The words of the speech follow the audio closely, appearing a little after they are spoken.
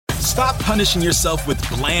Stop punishing yourself with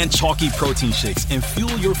bland, chalky protein shakes and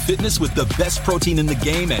fuel your fitness with the best protein in the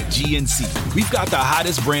game at GNC. We've got the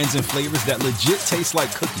hottest brands and flavors that legit taste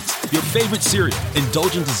like cookies, your favorite cereal,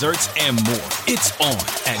 indulgent desserts, and more. It's on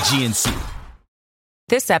at GNC.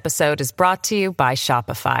 This episode is brought to you by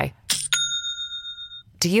Shopify.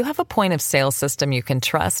 Do you have a point of sale system you can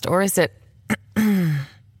trust, or is it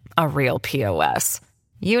a real POS?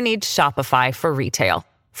 You need Shopify for retail.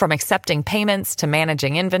 From accepting payments to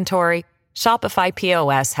managing inventory, Shopify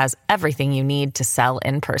POS has everything you need to sell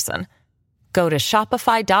in person. Go to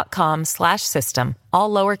shopify.com/system, all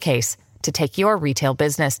lowercase, to take your retail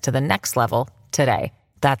business to the next level today.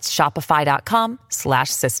 That's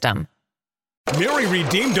shopify.com/system. Mary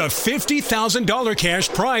redeemed a $50,000 cash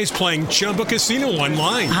prize playing Chumba Casino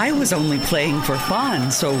online. I was only playing for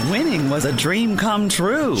fun, so winning was a dream come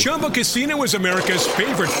true. Chumba Casino is America's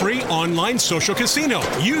favorite free online social casino.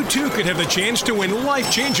 You, too, could have the chance to win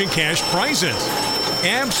life-changing cash prizes.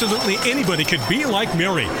 Absolutely anybody could be like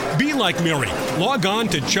Mary. Be like Mary. Log on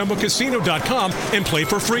to ChumbaCasino.com and play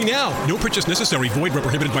for free now. No purchase necessary. Void where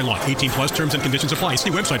prohibited by law. 18 plus terms and conditions apply. See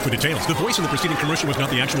website for details. The voice in the preceding commercial was not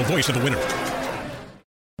the actual voice of the winner.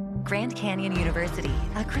 Grand Canyon University,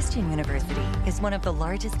 a Christian university, is one of the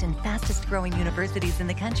largest and fastest growing universities in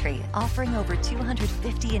the country, offering over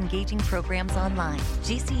 250 engaging programs online.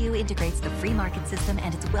 GCU integrates the free market system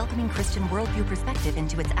and its welcoming Christian worldview perspective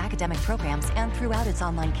into its academic programs and throughout its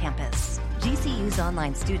online campus. GCU's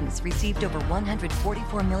online students received over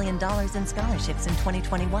 $144 million in scholarships in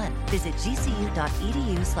 2021. Visit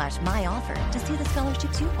gcu.edu/myoffer to see the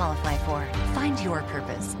scholarships you qualify for. Find your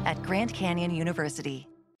purpose at Grand Canyon University.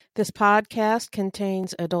 This podcast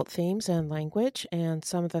contains adult themes and language, and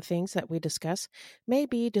some of the things that we discuss may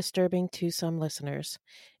be disturbing to some listeners.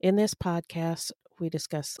 In this podcast, we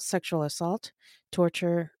discuss sexual assault,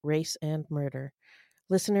 torture, race, and murder.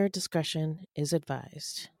 Listener discretion is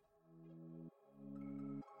advised.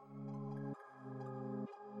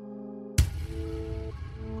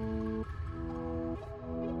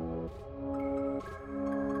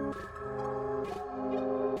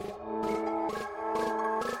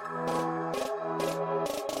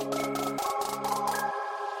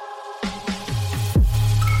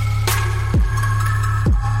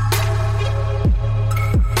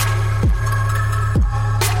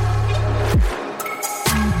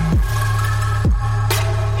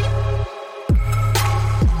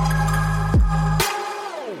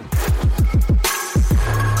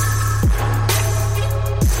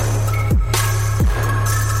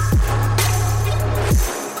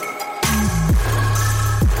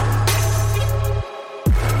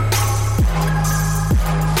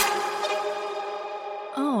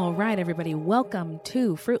 Everybody, welcome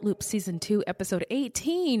to Fruit Loops Season 2, Episode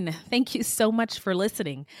 18. Thank you so much for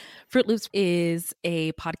listening. Fruit Loops is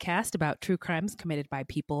a podcast about true crimes committed by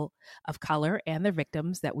people of color and their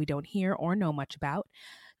victims that we don't hear or know much about.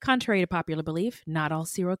 Contrary to popular belief, not all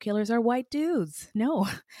serial killers are white dudes. No,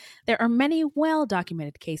 there are many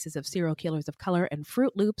well-documented cases of serial killers of color, and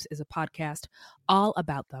Fruit Loops is a podcast all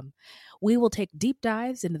about them. We will take deep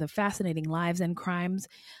dives into the fascinating lives and crimes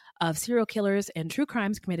of serial killers and true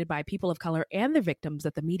crimes committed by people of color and their victims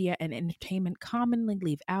that the media and entertainment commonly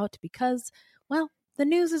leave out because, well, the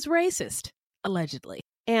news is racist, allegedly.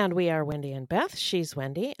 And we are Wendy and Beth. She's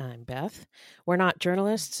Wendy. I'm Beth. We're not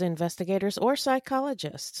journalists, investigators, or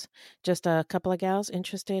psychologists. Just a couple of gals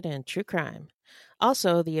interested in true crime.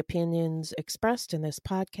 Also, the opinions expressed in this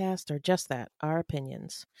podcast are just that, our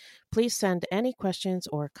opinions. Please send any questions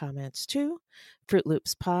or comments to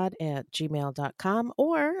fruitloopspod@gmail.com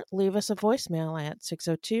or leave us a voicemail at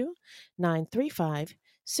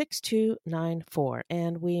 602-935-6294,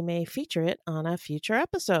 and we may feature it on a future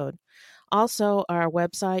episode. Also, our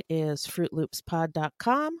website is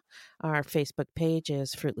fruitloopspod.com. Our Facebook page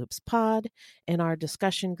is Fruit Loops Pod, and our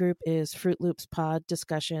discussion group is Fruit Loops Pod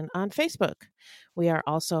Discussion on Facebook. We are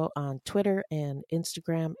also on Twitter and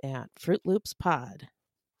Instagram at Fruit Loops Pod.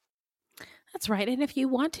 That's right. And if you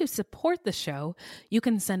want to support the show, you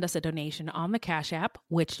can send us a donation on the Cash App,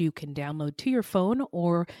 which you can download to your phone,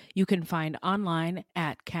 or you can find online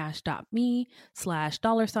at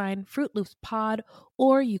cash.me/$Fruit Loops Pod,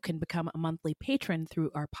 or you can become a monthly patron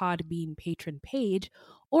through our Podbean patron page.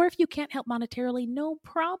 Or if you can't help monetarily, no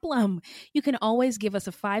problem. You can always give us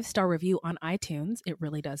a 5-star review on iTunes. It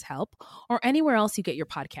really does help. Or anywhere else you get your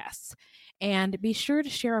podcasts. And be sure to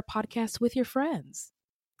share our podcast with your friends.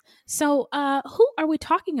 So who are we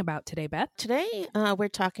talking about today, Beth? Today, we're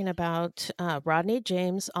talking about Rodney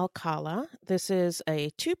James Alcala. This is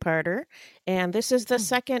a two-parter, and this is the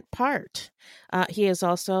second part. He is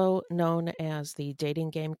also known as the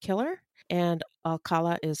dating game killer, and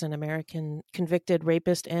Alcala is an American convicted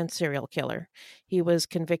rapist and serial killer. He was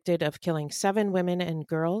convicted of killing 7 women and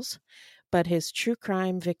girls, but his true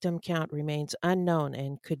crime victim count remains unknown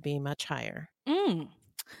and could be much higher.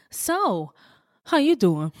 So, how you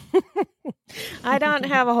doing? I don't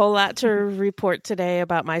have a whole lot to report today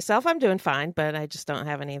about myself. I'm doing fine, but I just don't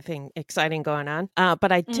have anything exciting going on.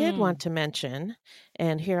 But I did want to mention,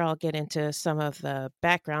 and here I'll get into some of the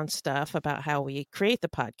background stuff about how we create the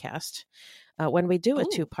podcast. When we do a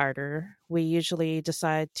two-parter, we usually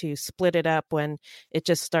decide to split it up when it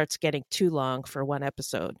just starts getting too long for one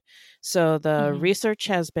episode. So the research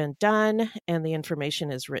has been done and the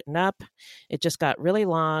information is written up. It just got really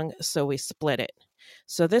long, so we split it.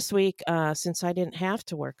 So this week, since I didn't have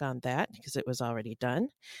to work on that because it was already done,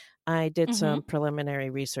 I did some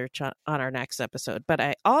preliminary research on our next episode, but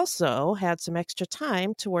I also had some extra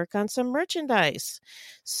time to work on some merchandise.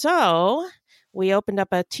 So we opened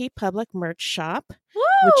up a TeePublic merch shop,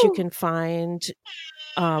 which you can find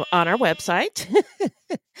on our website.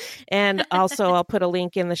 And also I'll put a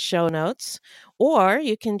link in the show notes, or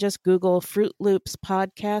you can just Google Fruit Loops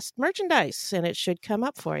podcast merchandise and it should come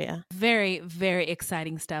up for you. Very, very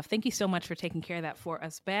exciting stuff. Thank you so much for taking care of that for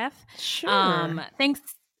us, Beth. Sure. Thanks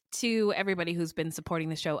to everybody who's been supporting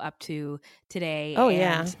the show up to today. Oh,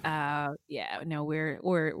 and, no, we're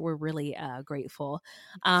really grateful.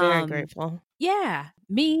 Very grateful. Yeah,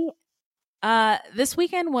 me. This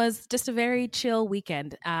weekend was just a very chill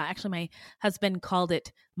weekend. Actually, my husband called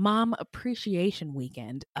it Mom Appreciation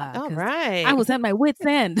Weekend. All right. I was at my wit's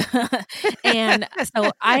end. And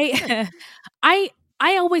so I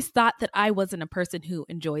always thought that I wasn't a person who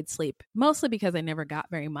enjoyed sleep, mostly because I never got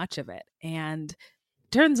very much of it. And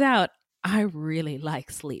turns out I really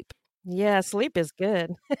like sleep. Yeah, sleep is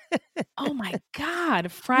good. Oh my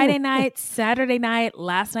God. Friday night, Saturday night,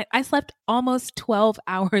 last night, I slept almost 12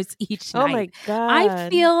 hours each night. Oh my God. I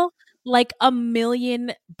feel like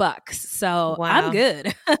 $1,000,000. So Wow. I'm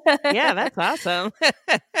good. Yeah, that's awesome.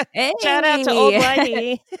 Hey. Shout out to Old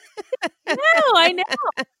Whitey. I know.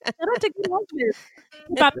 Shout out to good husbands.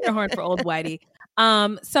 Pop your horn for Old Whitey.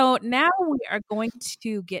 So now we are going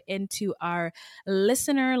to get into our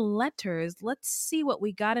listener letters. Let's see what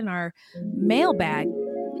we got in our mailbag.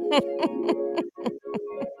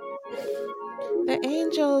 The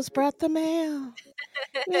angels brought the mail.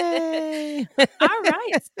 Yay. All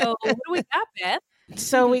right. So what do we got, Beth?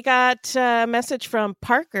 So we got a message from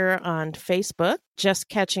Parker on Facebook, just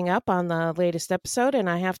catching up on the latest episode. And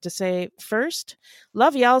I have to say, first,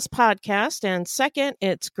 love y'all's podcast. And second,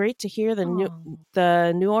 it's great to hear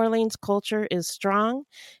the New Orleans culture is strong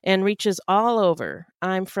and reaches all over.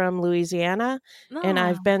 I'm from Louisiana, and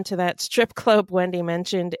I've been to that strip club Wendy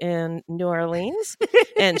mentioned in New Orleans,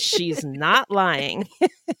 and she's not lying.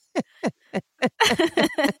 I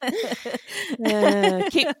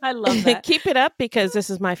love that. Keep it up, because this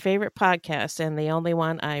is my favorite podcast and the only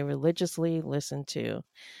one I religiously listen to.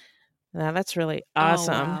 Now, that's really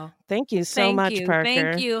awesome. Oh, wow. Thank you so much, Parker.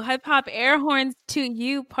 Thank you. Hip hop air horns to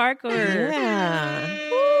you, Parker. Yeah.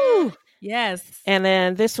 Woo. Yes. And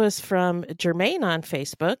then this was from Jermaine on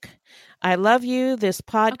Facebook. I love you, this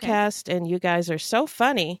podcast, and you guys are so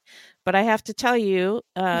funny. But I have to tell you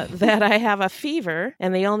that I have a fever,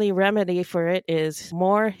 and the only remedy for it is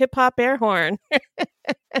more hip hop air horn.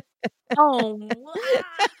 Oh,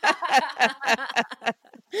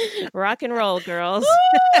 rock and roll, girls.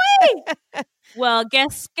 Well,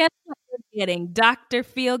 guess what we're getting? Dr.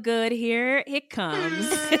 Feelgood here. It comes.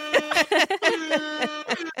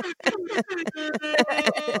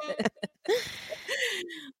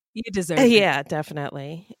 You deserve it. Yeah,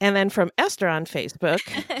 definitely. And then from Esther on Facebook,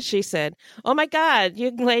 she said, "Oh my God,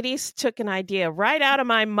 you ladies took an idea right out of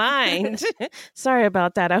my mind." Sorry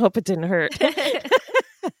about that. I hope it didn't hurt.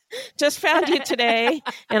 Just found you today,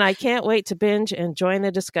 and I can't wait to binge and join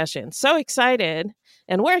the discussion. So excited.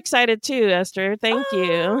 And we're excited too, Esther. Thank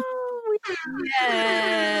you.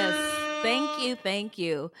 Yes. Thank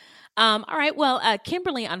you. All right. Well,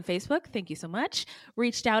 Kimberly on Facebook, thank you so much,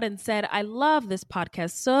 reached out and said, I love this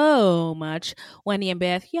podcast so much. Wendy and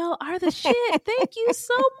Beth, y'all are the shit. Thank you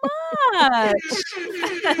so much.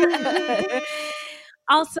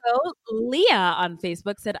 Also, Leah on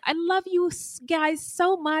Facebook said, I love you guys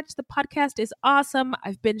so much. The podcast is awesome.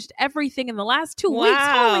 I've binged everything in the last 2 weeks.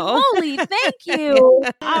 Holy moly. Thank you.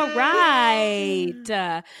 All right.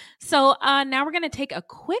 So now we're going to take a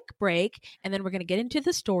quick break, and then we're going to get into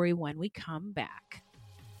the story when we come back.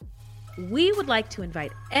 We would like to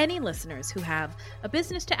invite any listeners who have a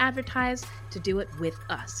business to advertise to do it with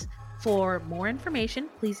us. For more information,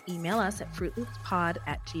 please email us at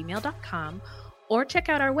fruitloopspod@gmail.com or check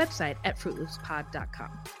out our website at fruitloopspod.com.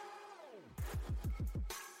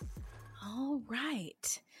 All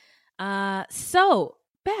right. So,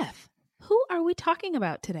 Beth, who are we talking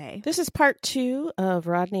about today? This is part 2 of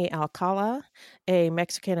Rodney Alcala, a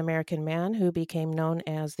Mexican-American man who became known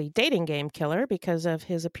as the dating game killer because of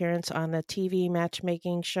his appearance on the TV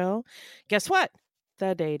matchmaking show. Guess what?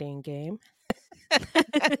 The Dating Game.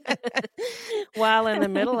 While in the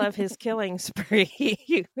middle of his killing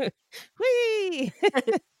spree. Whee!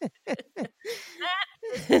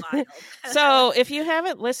 So if you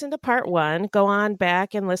haven't listened to part 1, go on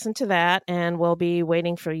back and listen to that, and we'll be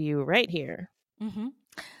waiting for you right here. Mm-hmm.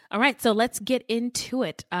 All right, so let's get into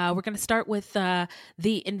it. We're going to start with the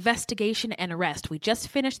investigation and arrest. We just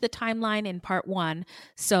finished the timeline in part 1.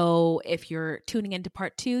 So if you're tuning into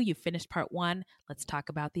part 2, you finished part 1. Let's talk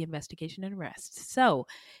about the investigation and arrest. So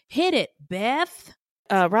hit it, Beth.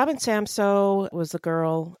 Robin Samso was the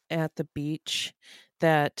girl at the beach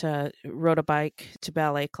that rode a bike to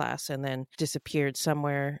ballet class and then disappeared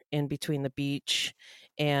somewhere in between the beach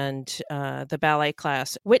and the ballet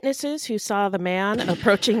class. Witnesses who saw the man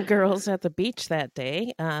approaching girls at the beach that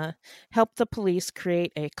day helped the police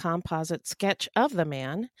create a composite sketch of the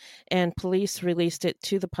man, and police released it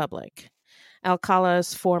to the public.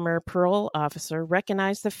 Alcala's former parole officer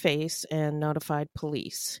recognized the face and notified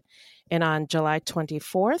police. And on July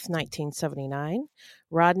 24th, 1979,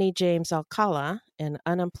 Rodney James Alcala, an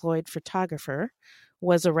unemployed photographer,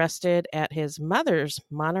 was arrested at his mother's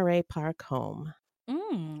Monterey Park home.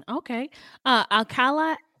 Okay.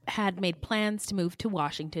 Alcala had made plans to move to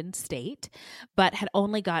Washington State, but had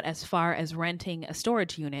only got as far as renting a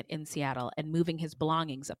storage unit in Seattle and moving his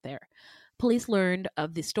belongings up there. Police learned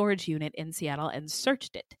of the storage unit in Seattle and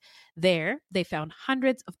searched it. There, they found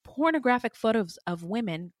hundreds of pornographic photos of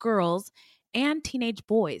women, girls, and teenage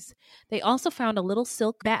boys. They also found a little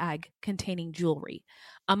silk bag containing jewelry.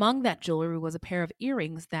 Among that jewelry was a pair of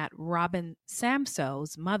earrings that Robin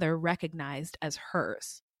Samso's mother recognized as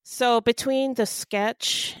hers. So between the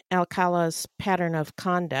sketch, Alcala's pattern of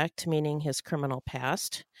conduct, meaning his criminal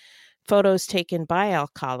past, photos taken by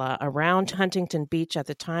Alcala around Huntington Beach at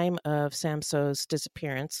the time of Samso's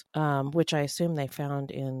disappearance, which I assume they found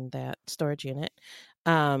in that storage unit,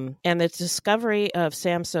 and the discovery of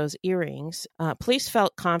Samso's earrings, police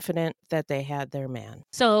felt confident that they had their man.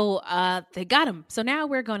 So they got him. So now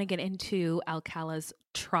we're going to get into Alcala's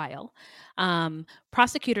trial.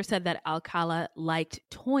 Prosecutor said that Alcala liked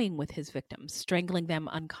toying with his victims, strangling them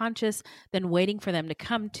unconscious, then waiting for them to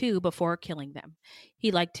come to before killing them.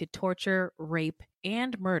 He liked to torture, rape,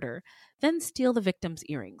 and murder, then steal the victims'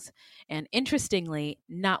 earrings. And interestingly,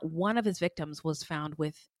 not one of his victims was found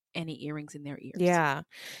with any earrings in their ears. Yeah.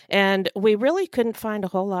 And we really couldn't find a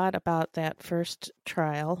whole lot about that first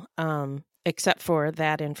trial, except for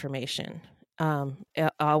that information.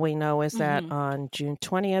 All we know is that on June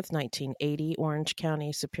 20th, 1980, Orange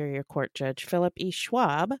County Superior Court Judge Philip E.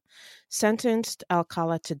 Schwab sentenced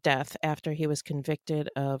Alcala to death after he was convicted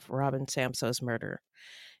of Robin Samso's murder.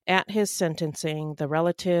 At his sentencing, the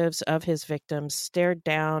relatives of his victims stared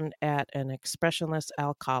down at an expressionless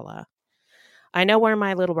Alcala. "I know where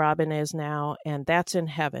my little Robin is now, and that's in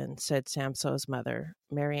heaven," said Samso's mother,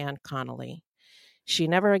 Marianne Connolly. "She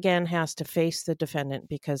never again has to face the defendant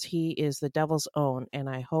because he is the devil's own, and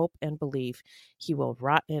I hope and believe he will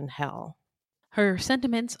rot in hell." Her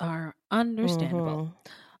sentiments are understandable.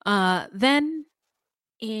 Then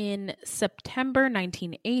in September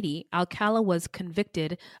 1980, Alcala was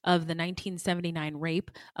convicted of the 1979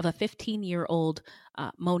 rape of a 15-year-old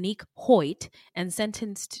Monique Hoyt and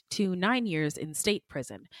sentenced to 9 years in state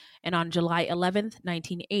prison. And on July 11th,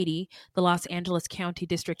 1980, the Los Angeles County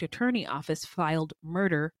District Attorney Office filed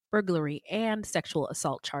murder, burglary, and sexual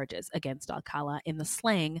assault charges against Alcala in the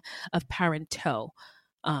slaying of Parenteau,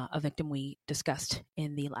 a victim we discussed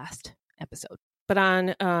in the last episode. But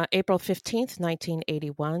on April 15th,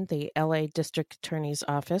 1981, the LA District Attorney's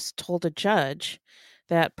Office told a judge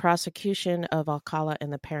that prosecution of Alcala in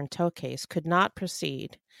the Parenteau case could not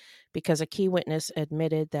proceed because a key witness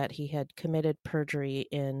admitted that he had committed perjury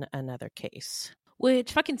in another case.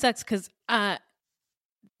 Which fucking sucks because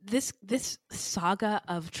this saga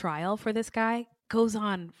of trial for this guy goes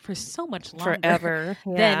on for so much longer forever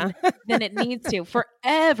than it needs to.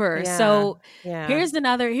 Forever. Yeah. So here's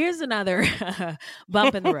another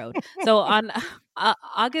bump in the road. So on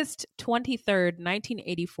August 23rd,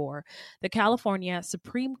 1984, the California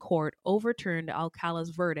Supreme Court overturned Alcala's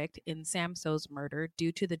verdict in Samso's murder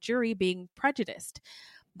due to the jury being prejudiced.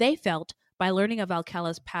 They felt by learning of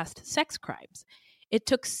Alcala's past sex crimes. It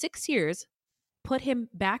took 6 years, put him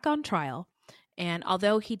back on trial, and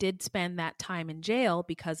although he did spend that time in jail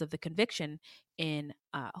because of the conviction in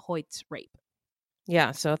Hoyt's rape.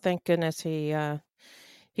 Yeah, so thank goodness he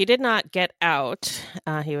He did not get out.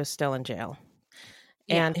 He was still in jail.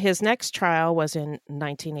 Yeah. And his next trial was in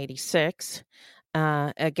 1986,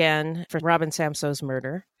 again for Robin Samso's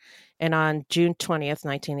murder. And on June 20th,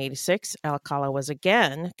 1986, Alcala was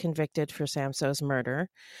again convicted for Samso's murder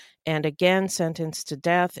and again sentenced to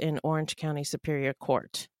death in Orange County Superior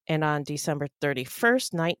Court. And on December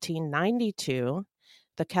 31st, 1992,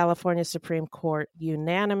 the California Supreme Court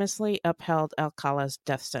unanimously upheld Alcala's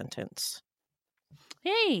death sentence.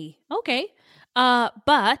 Hey, okay.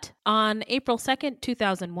 But on April 2nd,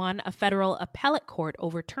 2001, a federal appellate court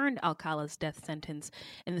overturned Alcala's death sentence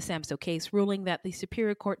in the Samso case, ruling that the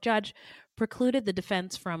Superior Court judge precluded the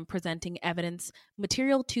defense from presenting evidence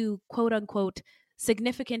material to quote-unquote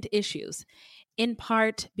significant issues, in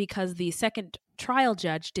part because the second trial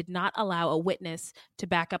judge did not allow a witness to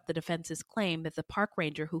back up the defense's claim that the park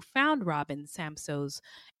ranger who found Robin Samso's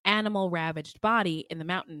animal-ravaged body in the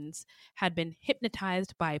mountains had been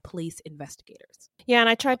hypnotized by police investigators. Yeah, and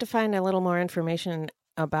I tried to find a little more information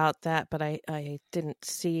about that, but I didn't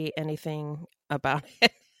see anything about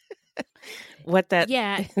it. What that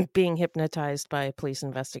being hypnotized by police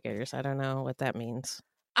investigators. I don't know what that means.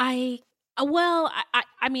 I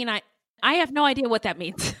have no idea what that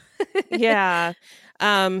means. Yeah.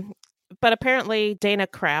 But apparently Dana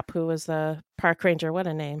Krapp, who was the park ranger, what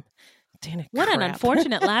a name. Dana What Krapp. an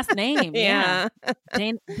unfortunate last name. Yeah.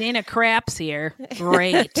 Dana Krapp's here.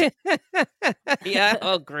 Great. Yeah.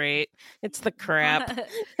 Oh, great. It's the crap.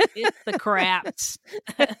 It's the craps.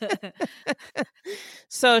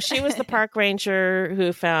 So she was the park ranger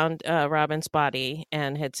who found Robin's body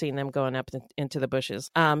and had seen them going up into the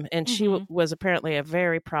bushes. And she was apparently a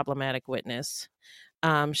very problematic witness.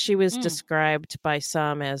 She was described by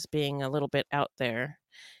some as being a little bit out there.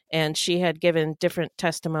 And she had given different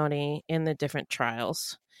testimony in the different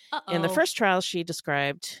trials. Uh-oh. In the first trial, she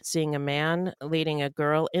described seeing a man leading a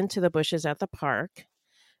girl into the bushes at the park.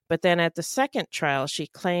 But then at the second trial, she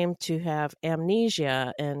claimed to have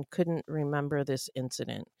amnesia and couldn't remember this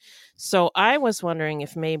incident. So I was wondering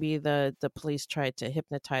if maybe the police tried to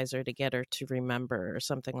hypnotize her to get her to remember or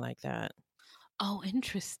something like that. Oh,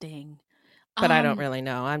 interesting. But I don't really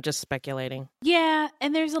know. I'm just speculating. Yeah,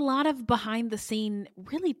 and there's a lot of behind the scene,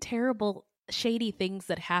 really terrible, shady things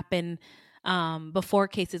that happen before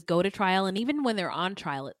cases go to trial, and even when they're on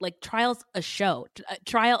trial. Like, trial's a show.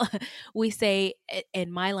 Trial, we say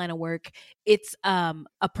in my line of work, it's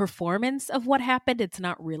a performance of what happened. It's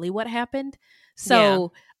not really what happened.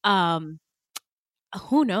 So,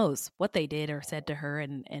 who knows what they did or said to her,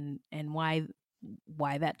 and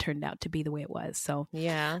why that turned out to be the way it was. So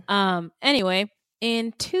anyway,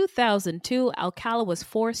 in 2002, Alcala was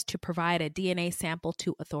forced to provide a DNA sample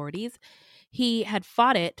to authorities. He had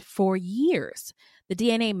fought it for years. The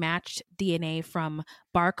DNA matched DNA from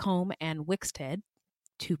Barcombe and Wickstead,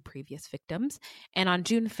 two previous victims. And on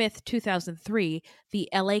June 5th, 2003, the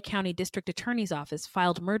LA County District Attorney's Office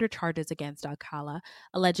filed murder charges against Alcala,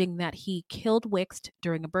 alleging that he killed Wickst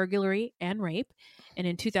during a burglary and rape. And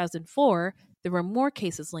in 2004, there were more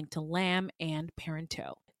cases linked to Lamb and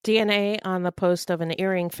Parenteau. DNA on the post of an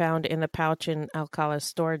earring found in the pouch in Alcala's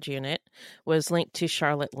storage unit was linked to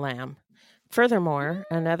Charlotte Lamb. Furthermore,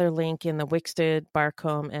 another link in the Wickstead,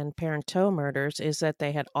 Barcombe, and Parenteau murders is that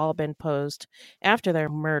they had all been posed after their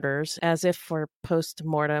murders as if for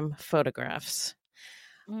post-mortem photographs.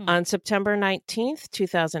 On September 19th,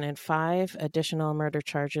 2005, additional murder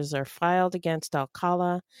charges are filed against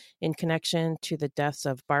Alcala in connection to the deaths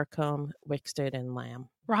of Barcombe, Wickstead, and Lamb.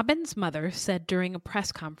 Robin's mother said during a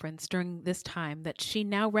press conference during this time that she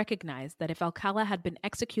now recognized that if Alcala had been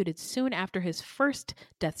executed soon after his first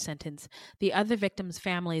death sentence, the other victims'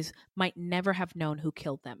 families might never have known who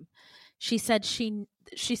killed them. She said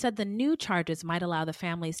the new charges might allow the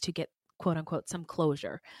families to get, quote unquote, some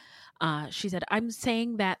closure. She said, "I'm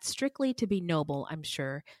saying that strictly to be noble, I'm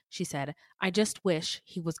sure." She said, "I just wish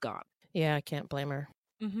he was gone." Yeah, I can't blame her.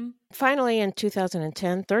 Mm-hmm. Finally, in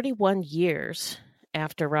 2010, 31 years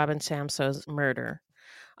after Robin Samso's murder,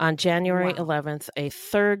 on January 11th, a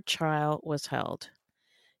third trial was held.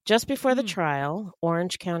 Just before the trial,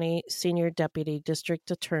 Orange County Senior Deputy District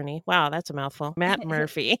Attorney, wow, that's a mouthful, Matt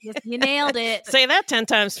Murphy. Yes, you nailed it. Say that 10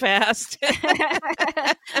 times fast.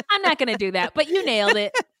 I'm not going to do that, but you nailed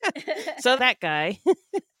it. So that guy,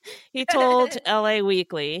 he told LA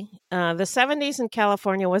Weekly, the 70s in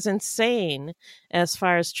California was insane as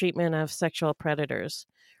far as treatment of sexual predators.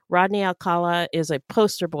 Rodney Alcala is a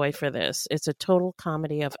poster boy for this. It's a total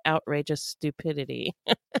comedy of outrageous stupidity.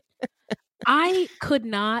 I could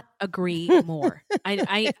not agree more.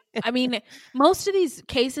 I mean, most of these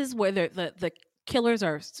cases where the killers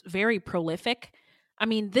are very prolific, I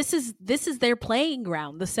mean, this is their playing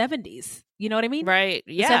ground, the 70s. You know what I mean? Right.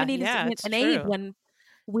 The Yeah. 70s Yeah. is It's an age true. when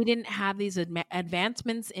we didn't have these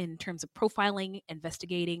advancements in terms of profiling,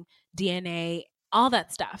 investigating DNA, all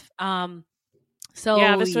that stuff. Yeah. So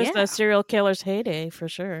This was yeah, the serial killer's heyday for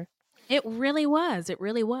sure. it really was. It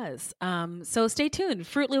really was. So stay tuned.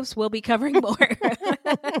 Fruit Loops will be covering more.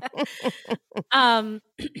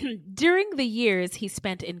 During the years he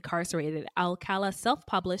spent incarcerated, Alcala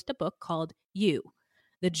self-published a book called You,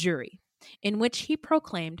 the Jury, in which he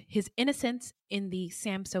proclaimed his innocence in the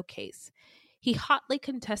Samso case. He hotly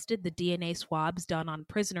contested the DNA swabs done on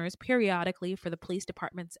prisoners periodically for the police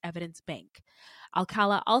department's evidence bank.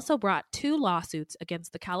 Alcala also brought 2 lawsuits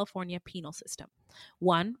against the California penal system,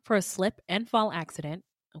 one for a slip and fall accident,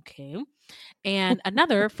 okay, and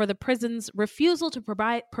another for the prison's refusal to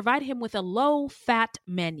provide him with a low-fat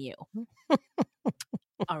menu.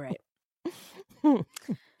 All right.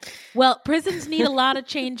 Well, prisons need a lot of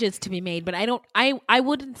changes to be made, but I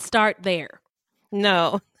wouldn't start there.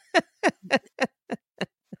 No.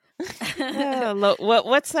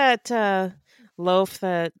 What's that loaf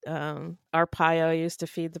that Arpaio used to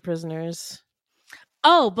feed the prisoners?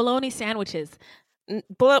 Oh, bologna sandwiches.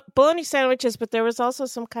 Bologna sandwiches, but there was also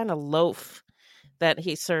some kind of loaf that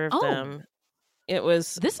he served them. It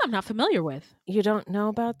was this I'm not familiar with. You don't know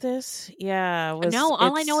about this? Yeah. No,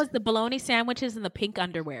 all I know is the bologna sandwiches and the pink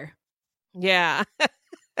underwear. Yeah.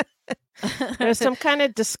 There's some kind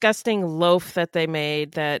of disgusting loaf that they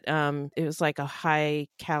made that it was like a high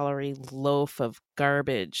calorie loaf of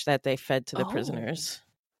garbage that they fed to the prisoners.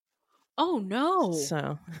 Oh no.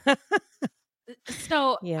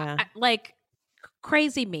 So yeah. Like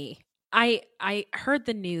crazy me. I heard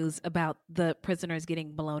the news about the prisoners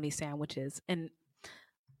getting bologna sandwiches, and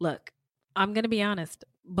look, I'm going to be honest.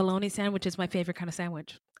 Bologna sandwich is my favorite kind of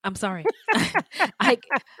sandwich. I'm sorry. It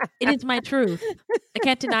is my truth. I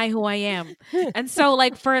can't deny who I am. And so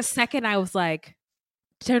like for a second I was like,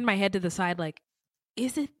 turned my head to the side like,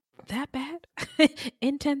 is it that bad?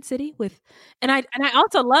 Intensity with, and I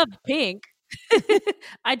also love pink.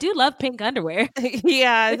 I do love pink underwear.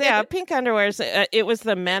 Yeah, pink underwear. It was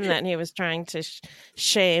the men that he was trying to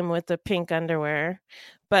shame with the pink underwear,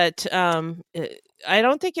 but I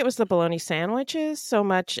don't think it was the bologna sandwiches so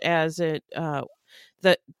much as it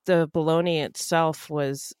the bologna itself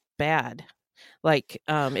was bad, like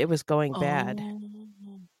it was going bad.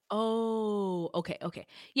 Oh, okay.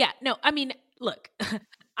 Yeah, no, I mean, look.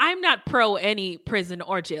 I'm not pro any prison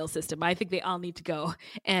or jail system. I think they all need to go,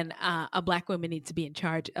 and a Black woman needs to be in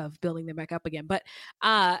charge of building them back up again. But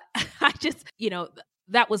I just,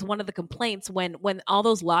 that was one of the complaints when all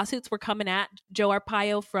those lawsuits were coming at Joe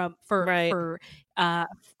Arpaio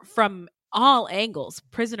from all angles,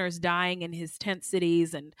 prisoners dying in his tent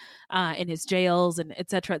cities and in his jails and et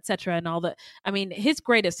cetera, and all the. I mean, his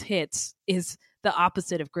greatest hits is the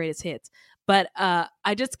opposite of greatest hits. But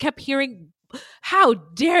I just kept hearing, how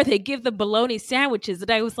dare they give the bologna sandwiches?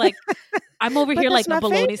 And I was like, I'm over here like a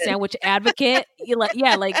bologna sandwich advocate.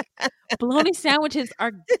 Like bologna sandwiches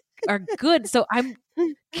are good. So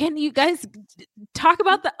can you guys talk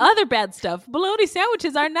about the other bad stuff? Bologna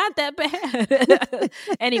sandwiches are not that bad.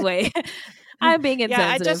 Anyway, I'm being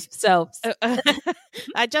insensitive.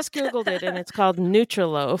 I just Googled it and it's called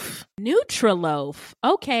Nutriloaf. Nutriloaf.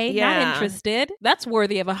 Okay, not interested. That's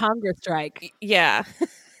worthy of a hunger strike. Yeah.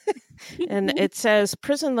 And it says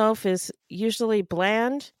prison loaf is usually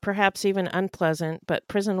bland, perhaps even unpleasant, but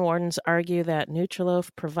prison wardens argue that Nutriloaf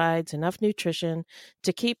provides enough nutrition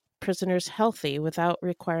to keep prisoners healthy without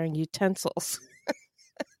requiring utensils.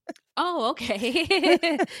 Oh, okay.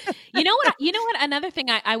 You know what? Another thing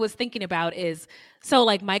I was thinking about is, so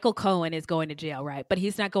like Michael Cohen is going to jail, right? But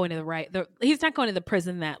he's not going to he's not going to the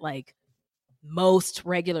prison that like most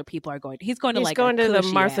regular people are going to. He's going to the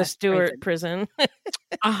Martha Stewart prison.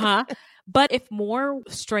 But if more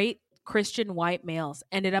straight Christian white males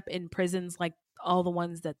ended up in prisons like all the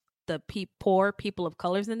ones that the poor people of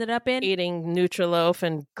colors ended up in, eating Nutriloaf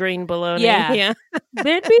and green bologna,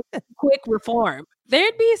 there'd be quick reform.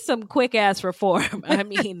 There'd be some quick ass reform. I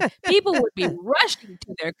mean, people would be rushing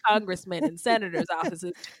to their congressmen and senators'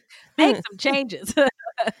 offices to make some changes.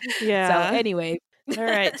 Yeah. So anyway. All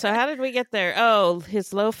right. So how did we get there? Oh,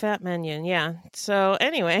 his low-fat menu. Yeah. So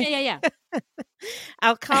anyway. Yeah.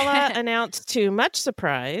 Alcala announced to much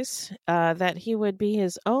surprise that he would be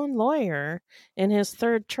his own lawyer in his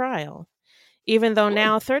third trial. Even though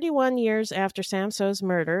now, 31 years after Samso's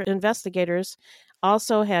murder, investigators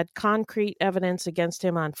also had concrete evidence against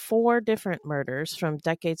him on 4 different murders from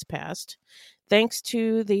decades past, thanks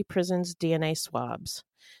to the prison's DNA swabs.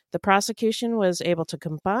 The prosecution was able to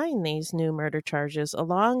combine these new murder charges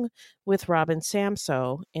along with Robin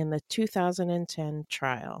Samsoe in the 2010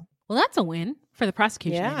 trial. Well, that's a win for the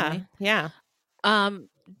prosecution. Anyway. Yeah.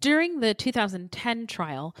 During the 2010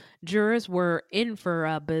 trial, jurors were in for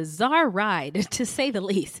a bizarre ride, to say the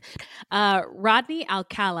least. Rodney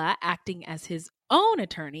Alcala, acting as his own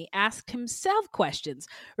attorney, asked himself questions,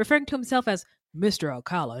 referring to himself as Mr.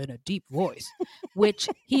 Alcala in a deep voice, which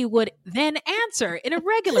he would then answer in a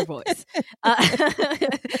regular voice.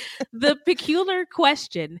 The peculiar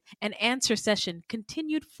question and answer session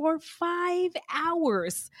continued for 5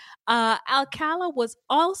 hours. Alcala was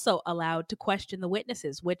also allowed to question the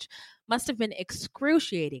witnesses, which must have been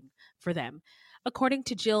excruciating for them. According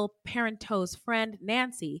to Jill Parenteau's friend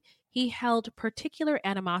Nancy, he held particular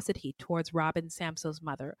animosity towards Robin Samsoe's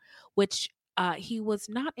mother, which he was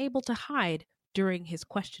not able to hide during his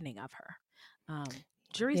questioning of her.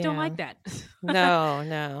 Juries don't like that.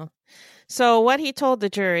 No. So what he told the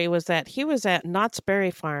jury was that he was at Knott's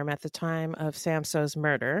Berry Farm at the time of Samsoe's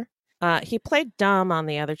murder. He played dumb on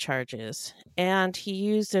the other charges, and he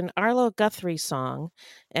used an Arlo Guthrie song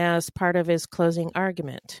as part of his closing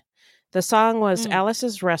argument. The song was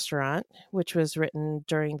Alice's Restaurant, which was written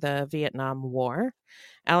during the Vietnam War.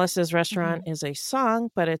 Alice's Restaurant is a song,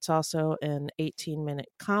 but it's also an 18-minute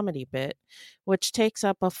comedy bit, which takes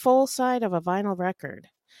up a full side of a vinyl record.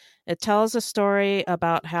 It tells a story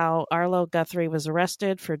about how Arlo Guthrie was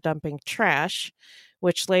arrested for dumping trash,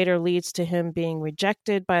 which later leads to him being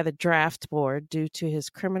rejected by the draft board due to his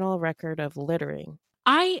criminal record of littering.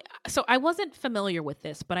 So I wasn't familiar with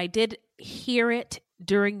this, but I did hear it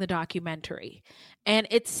during the documentary, and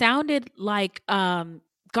it sounded like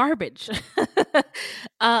garbage,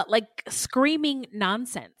 like screaming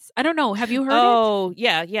nonsense. I don't know. Have you heard it? Oh,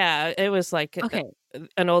 yeah. It was like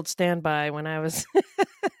an old standby when I was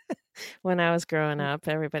when I was growing up.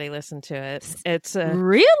 Everybody listened to it. It's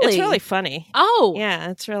really funny. Oh, yeah,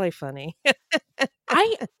 it's really funny.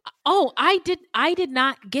 I did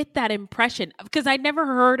not get that impression because I'd never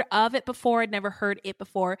heard of it before. I'd never heard it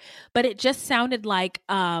before, but it just sounded like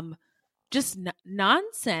just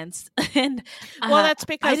nonsense. And well, that's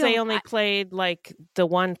because they only played like the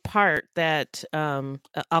one part that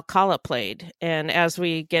Alcala played, and as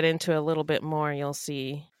we get into a little bit more, you'll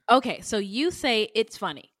see. Okay, so you say it's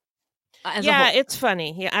funny. It's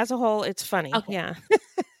funny. Yeah, as a whole, it's funny. Okay. Yeah.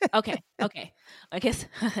 Okay. I guess.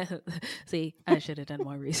 See, I should have done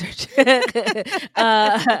more research.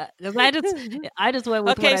 I just went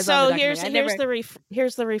with what I saw. Okay, so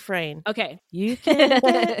here's the refrain. Okay. You can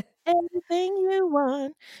get anything you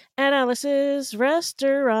want at Alice's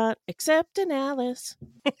Restaurant, except an Alice.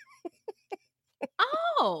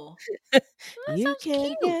 Oh, you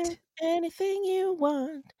can get anything you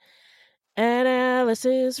want at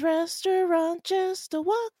Alice's Restaurant, just a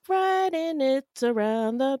walk right in, it's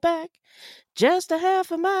around the back, just a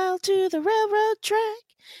half a mile to the railroad track.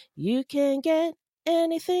 You can get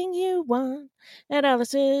anything you want at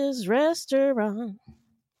Alice's Restaurant.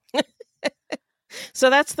 So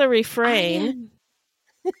that's the refrain.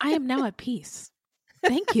 I am now at peace.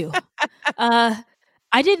 Thank you.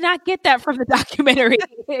 I did not get that from the documentary.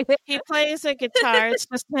 He plays a guitar. It's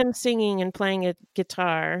just him singing and playing a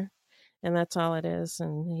guitar. And that's all it is.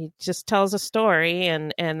 And he just tells a story,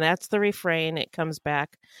 and that's the refrain. It comes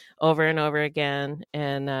back over and over again.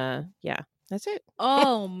 And that's it.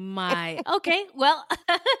 Oh my. Okay. Well,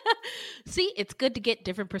 see, it's good to get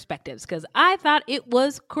different perspectives because I thought it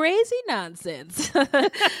was crazy nonsense.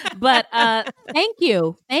 But thank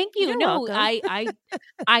you. You're welcome.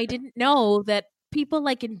 I didn't know that people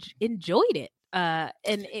like enjoyed it. And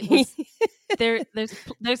it was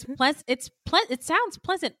it sounds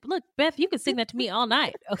pleasant. Look, Beth, you can sing that to me all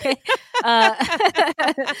night. Okay.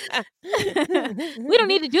 We don't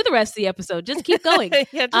need to do the rest of the episode. Just keep going.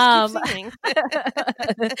 Yeah, just keep singing.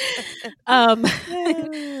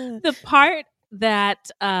 The part that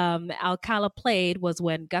Alcala played was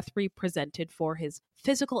when Guthrie presented for his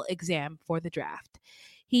physical exam for the draft.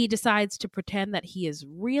 He decides to pretend that he is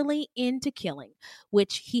really into killing,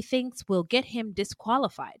 which he thinks will get him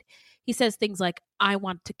disqualified. He says things like, I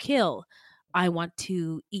want to kill. I want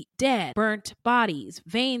to eat dead, burnt bodies,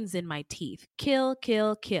 veins in my teeth, kill,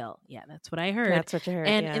 kill, kill. Yeah, that's what I heard. That's what you heard.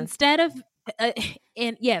 And instead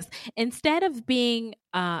of being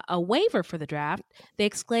a waiver for the draft, they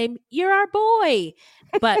exclaim, "You're our boy!"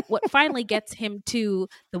 But what finally gets him to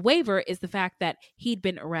the waiver is the fact that he'd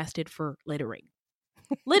been arrested for littering.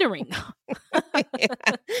 Yeah.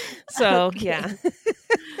 So yeah.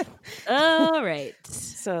 All right.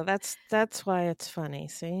 So that's why it's funny.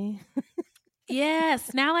 See.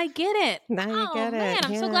 Yes, now I get it. Now you get man, it.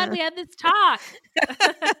 I'm so glad we had this talk.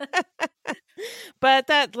 But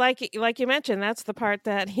that, like you mentioned, that's the part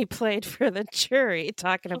that he played for the jury,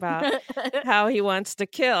 talking about how he wants to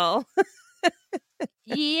kill.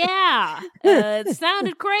 Yeah, it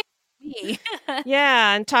sounded crazy to me.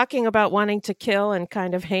 Yeah, and talking about wanting to kill in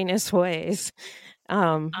kind of heinous ways.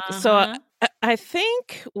 So I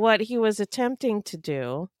think what he was attempting to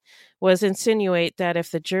do was insinuate that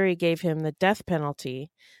if the jury gave him the death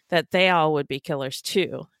penalty, that they all would be killers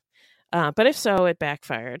too. But if so, it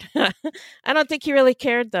backfired. I don't think he really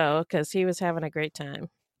cared, though, because he was having a great time.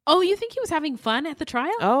 Oh, you think he was having fun at the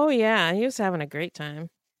trial? Oh, yeah, he was having a great time.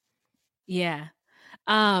 Yeah.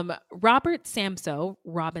 Robin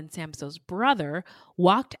Samso's brother,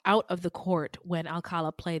 walked out of the court when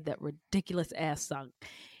Alcala played that ridiculous ass song.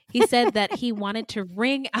 He said that he wanted to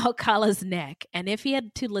wring Alcala's neck, and if he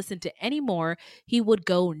had to listen to any more, he would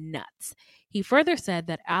go nuts. He further said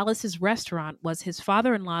that Alice's Restaurant was his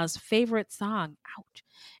father-in-law's favorite song, ouch,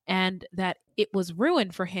 and that it was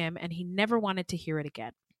ruined for him and he never wanted to hear it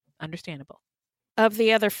again. Understandable. Of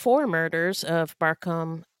the other 4 murders of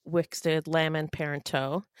Barcombe, Wickstead, Lamb, and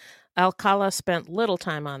Parenteau, Alcala spent little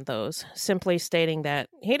time on those, simply stating that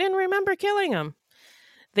he didn't remember killing them.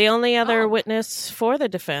 The only other witness for the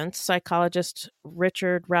defense, psychologist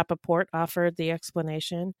Richard Rappaport, offered the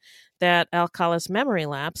explanation that Alcala's memory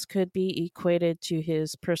lapse could be equated to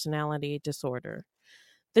his personality disorder.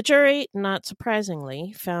 The jury, not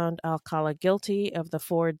surprisingly, found Alcala guilty of the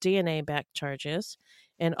 4 DNA-backed charges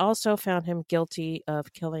and also found him guilty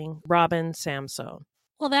of killing Robin Samso.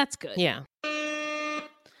 Well, that's good. Yeah.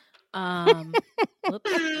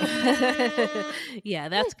 Whoops. Yeah,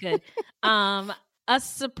 that's good. A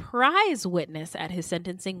surprise witness at his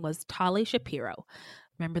sentencing was Tali Shapiro.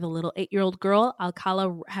 Remember the little 8-year-old girl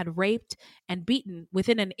Alcala had raped and beaten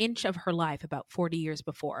within an inch of her life about 40 years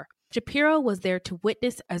before? Shapiro was there to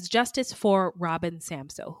witness as justice for Robin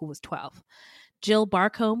Samso, who was 12. Jill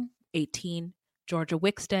Barcombe, 18. Georgia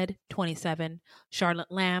Wickstead, 27,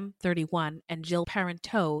 Charlotte Lamb, 31, and Jill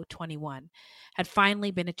Parenteau, 21, had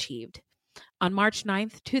finally been achieved. On March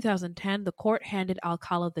 9th, 2010, the court handed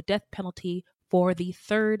Alcala the death penalty for the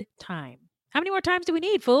 3rd time. How many more times do we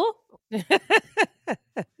need, fool?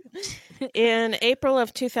 In April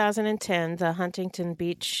of 2010, the Huntington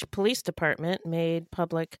Beach Police Department made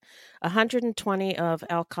public 120 of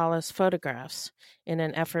Alcala's photographs in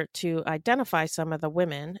an effort to identify some of the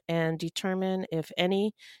women and determine if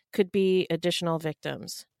any could be additional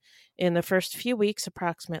victims. In the first few weeks,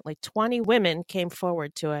 approximately 20 women came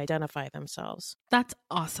forward to identify themselves. That's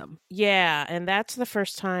awesome. Yeah, and that's the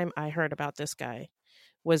first time I heard about this guy.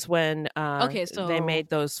 Was when so they made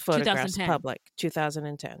those photographs 2010. public,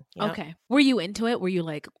 2010. Yep. Okay. Were you into it? Were you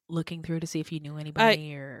like looking through to see if you knew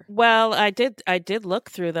anybody? Well, I did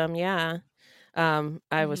look through them, yeah.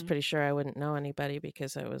 I was pretty sure I wouldn't know anybody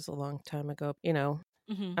because it was a long time ago. You know,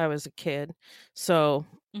 I was a kid. So,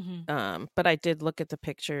 but I did look at the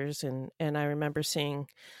pictures and I remember seeing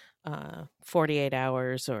 48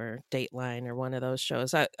 Hours or Dateline or one of those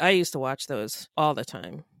shows. I used to watch those all the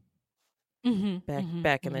time.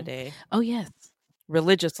 Back in the day. Oh, yes.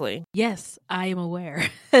 Religiously. Yes, I am aware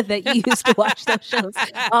that you used to watch those shows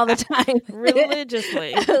all the time.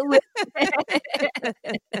 Religiously.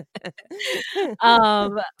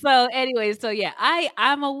 So anyway, so yeah,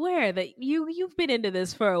 I'm aware that you've been into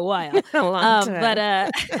this for a while. A long time.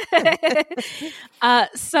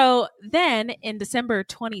 But so then in December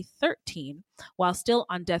 2013, while still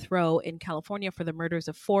on death row in California for the murders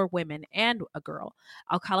of 4 women and a girl,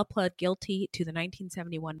 Alcala pled guilty to the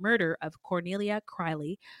 1971 murder of Cornelia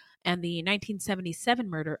Criley and the 1977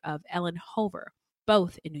 murder of Ellen Hover,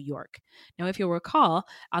 both in New York. Now, if you'll recall,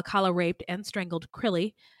 Alcala raped and strangled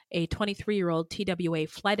Crilly, a 23-year-old TWA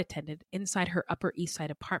flight attendant, inside her Upper East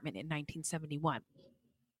Side apartment in 1971.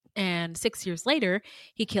 And 6 years later,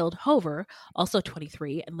 he killed Hover, also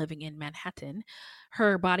 23 and living in Manhattan.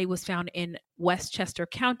 Her body was found in Westchester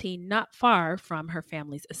County, not far from her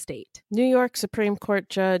family's estate. New York Supreme Court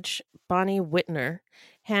Judge Bonnie Whitner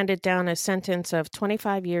handed down a sentence of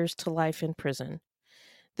 25 years to life in prison.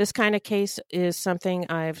 This kind of case is something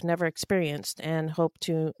I've never experienced and hope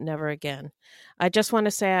to never again. I just want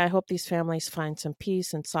to say I hope these families find some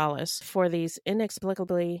peace and solace for these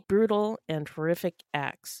inexplicably brutal and horrific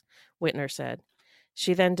acts, Whitner said.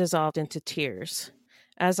 She then dissolved into tears.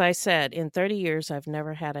 As I said, in 30 years, I've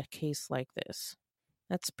never had a case like this.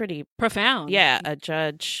 That's pretty profound. Yeah, a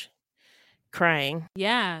judge crying.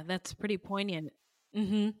 Yeah, that's pretty poignant.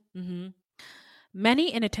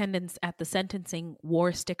 Many in attendance at the sentencing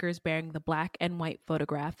wore stickers bearing the black and white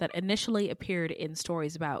photograph that initially appeared in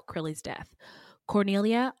stories about Crilly's death.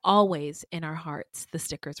 Cornelia, always in our hearts, the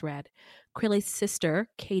stickers read. Crilly's sister,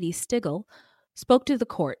 Katie Stigall, spoke to the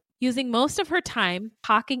court, using most of her time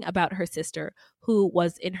talking about her sister, who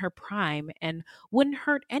was in her prime and wouldn't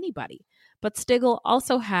hurt anybody. But Stigall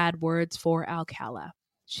also had words for Alcala.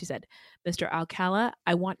 She said, "Mr. Alcala,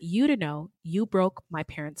 I want you to know you broke my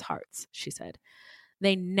parents' hearts," she said.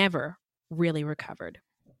 They never really recovered.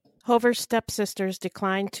 Hover's stepsisters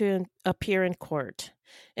declined to appear in court.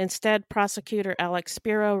 Instead, prosecutor Alex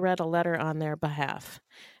Spiro read a letter on their behalf.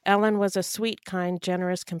 Ellen was a sweet, kind,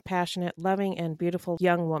 generous, compassionate, loving, and beautiful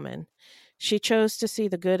young woman. She chose to see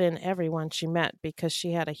the good in everyone she met because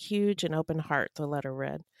she had a huge and open heart, the letter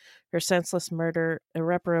read. Her senseless murder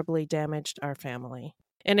irreparably damaged our family.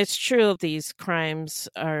 And it's true, these crimes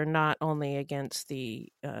are not only against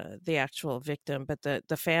the actual victim, but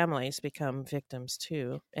the families become victims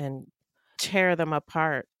too and tear them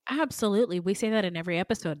apart. Absolutely. We say that in every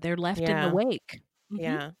episode. They're left in the wake.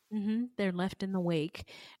 Yeah. They're left in the wake.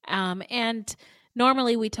 And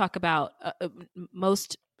normally we talk about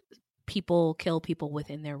most people kill people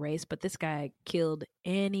within their race, but this guy killed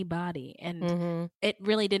anybody, and it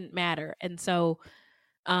really didn't matter. And so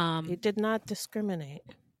he did not discriminate.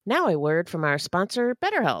 Now a word from our sponsor,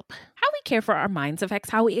 BetterHelp. How we care for our minds affects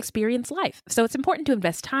how we experience life, so it's important to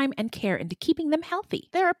invest time and care into keeping them healthy.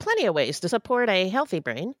 There are plenty of ways to support a healthy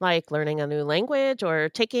brain, like learning a new language or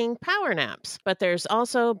taking power naps. But there's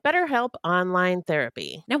also BetterHelp online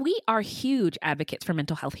therapy. Now, we are huge advocates for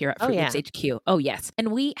mental health here at Fruit Loops HQ. Oh, yes.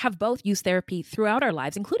 And we have both used therapy throughout our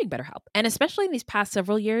lives, including BetterHelp. And especially in these past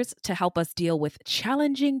several years to help us deal with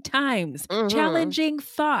challenging times, challenging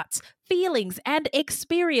thoughts, feelings, and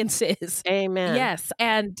experiences. Amen. Yes.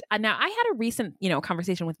 And now I had a recent,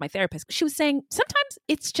 conversation with my therapist. She was saying sometimes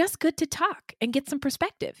it's just good to talk and get some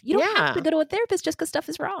perspective. You don't have to go to a therapist just because stuff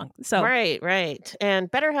is wrong. So Right.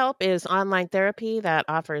 And BetterHelp is online therapy that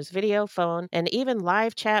offers video, phone, and even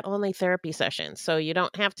live chat only therapy sessions. So you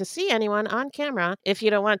don't have to see anyone on camera if you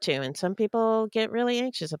don't want to. And some people get really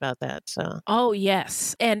anxious about that. So. Oh,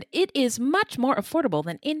 yes. And it is much more affordable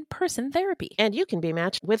than in-person therapy. And you can be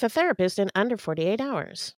matched with a therapist in under 48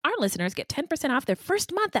 hours. Our listeners get 10% off their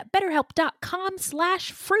first month at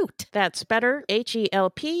betterhelp.com/fruit. That's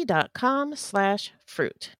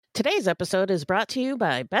betterhelp.com/fruit. Today's episode is brought to you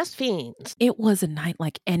by Best Fiends. It was a night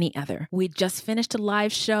like any other. We just finished a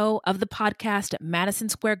live show of the podcast at Madison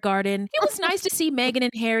Square Garden. It was nice to see Megan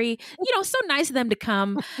and Harry. So nice of them to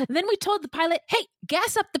come. Then we told the pilot, hey,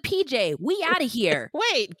 gas up the PJ. We out of here.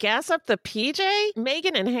 Wait, gas up the PJ?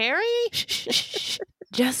 Megan and Harry? Shh.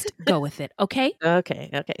 Just go with it, okay? Okay.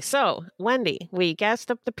 So, Wendy, we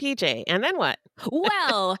gassed up the PJ, and then what?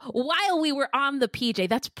 Well, while we were on the PJ,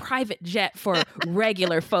 that's private jet for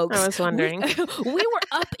regular folks. I was wondering. We were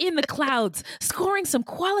up in the clouds, scoring some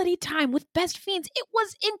quality time with Best Fiends. It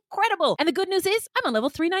was incredible. And the good news is, I'm on level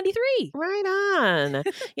 393. Right on.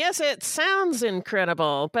 Yes, it sounds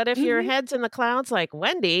incredible, but if your head's in the clouds like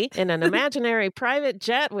Wendy in an imaginary private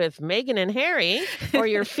jet with Megan and Harry, or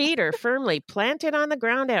your feet are firmly planted on the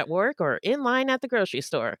ground at work or in line at the grocery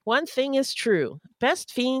store, one thing is true.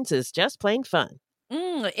 Best Fiends is just plain fun.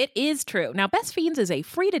 It is true. Now, Best Fiends is a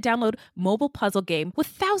free-to-download mobile puzzle game with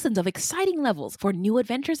thousands of exciting levels for new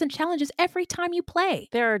adventures and challenges every time you play.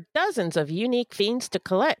 There are dozens of unique fiends to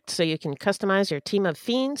collect, so you can customize your team of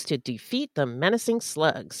fiends to defeat the menacing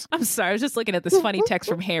slugs. I'm sorry, I was just looking at this funny text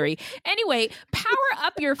from Harry. Anyway, power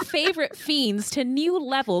up your favorite fiends to new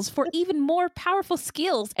levels for even more powerful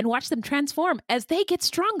skills and watch them transform as they get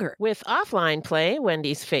stronger. With offline play,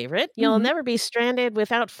 Wendy's favorite, you'll never be stranded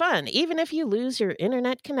without fun, even if you lose your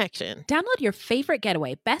internet connection. Download your favorite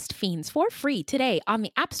getaway, Best Fiends, for free today on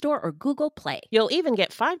the App Store or Google Play. You'll even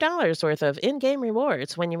get $5 worth of in-game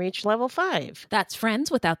rewards when you reach level 5. That's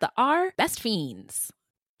friends without the R, Best Fiends.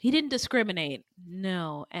 He didn't discriminate,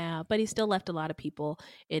 no, but he still left a lot of people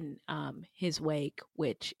in his wake,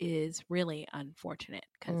 which is really unfortunate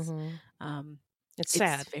because it's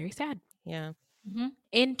sad. It's very sad. Yeah.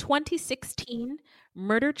 In 2016,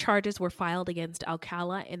 murder charges were filed against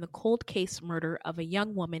Alcala in the cold case murder of a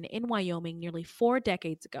young woman in Wyoming nearly 4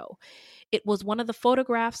 decades ago. It was one of the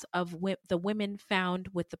photographs of the women found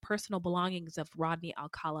with the personal belongings of Rodney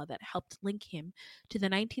Alcala that helped link him to the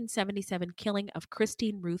 1977 killing of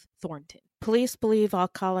Christine Ruth Thornton. Police believe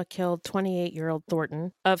Alcala killed 28-year-old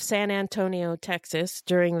Thornton of San Antonio, Texas,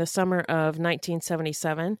 during the summer of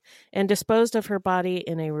 1977 and disposed of her body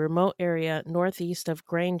in a remote area northeast of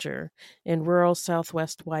Granger in rural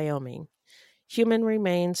southwest Wyoming. Human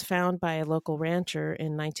remains found by a local rancher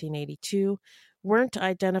in 1982 weren't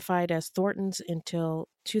identified as Thornton's until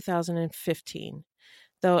 2015.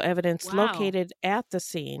 Though evidence Wow. located at the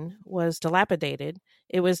scene was dilapidated,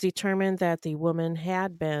 it was determined that the woman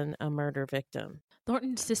had been a murder victim.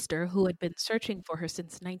 Thornton's sister, who had been searching for her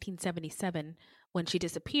since 1977 when she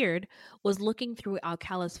disappeared, was looking through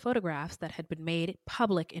Alcala's photographs that had been made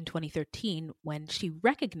public in 2013 when she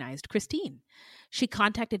recognized Christine. She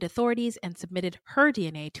contacted authorities and submitted her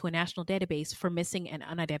DNA to a national database for missing and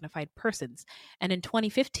unidentified persons. And in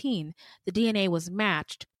 2015, the DNA was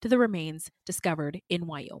matched to the remains discovered in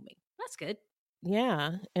Wyoming. That's good.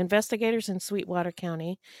 Yeah, investigators in Sweetwater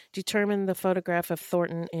County determined the photograph of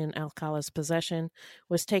Thornton in Alcala's possession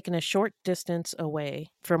was taken a short distance away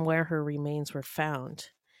from where her remains were found.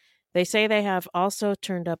 They say they have also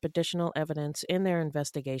turned up additional evidence in their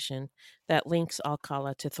investigation that links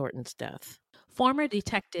Alcala to Thornton's death. Former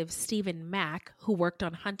detective Stephen Mack, who worked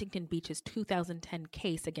on Huntington Beach's 2010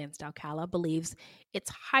 case against Alcala, believes it's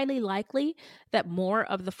highly likely that more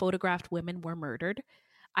of the photographed women were murdered.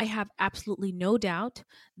 I have absolutely no doubt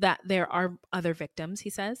that there are other victims, he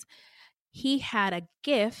says. He had a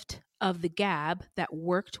gift of the gab that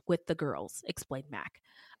worked with the girls, explained Mack.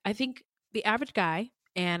 I think the average guy,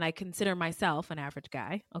 and I consider myself an average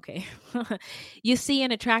guy, okay, you see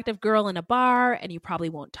an attractive girl in a bar and you probably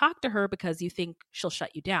won't talk to her because you think she'll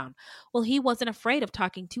shut you down. Well, he wasn't afraid of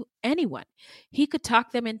talking to anyone. He could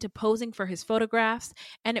talk them into posing for his photographs,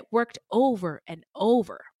 and it worked over and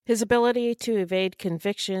over. His ability to evade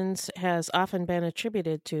convictions has often been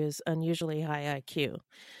attributed to his unusually high IQ,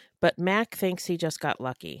 but Mack thinks he just got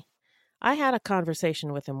lucky. I had a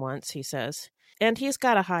conversation with him once, he says, and he's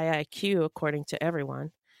got a high IQ according to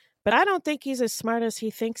everyone, but I don't think he's as smart as he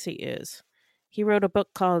thinks he is. He wrote a book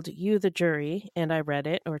called You the Jury, and I read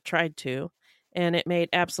it, or tried to, and it made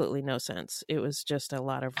absolutely no sense. It was just a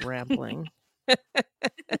lot of rambling.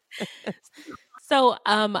 So,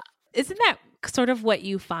 isn't that sort of what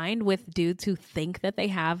you find with dudes who think that they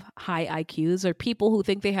have high IQs, or people who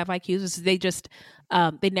think they have IQs? Is they just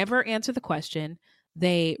they never answer the question.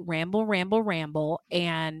 They ramble,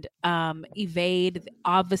 and evade,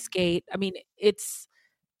 obfuscate. I mean, it's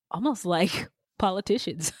almost like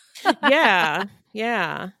politicians. Yeah.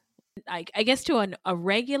 I guess to a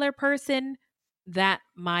regular person, that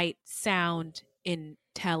might sound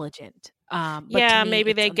intelligent. But Yeah, to me,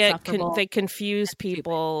 maybe it's they insufferable. they confuse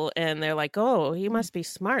people, and they're like, "Oh, he must be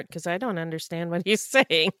smart because I don't understand what he's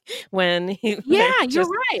saying." When Yeah, you're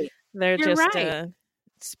right. they're You're just right.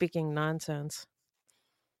 speaking nonsense.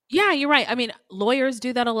 Yeah, you're right. I mean, lawyers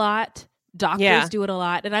do that a lot. Doctors Yeah. do it a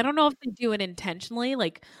lot. And I don't know if they do it intentionally.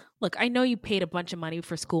 Like, look, I know you paid a bunch of money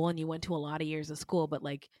for school and you went to a lot of years of school, but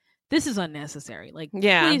like, this is unnecessary. Like,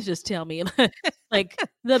 Yeah. please just tell me like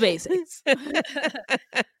the basics.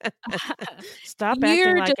 Stop acting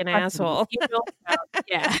You're like just an frustrated. asshole. You don't sound,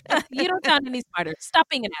 yeah. You don't sound any smarter. Stop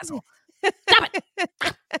being an asshole. Stop it.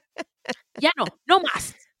 Yeah, no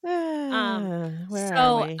mas. Where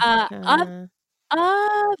So, are we?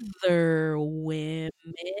 other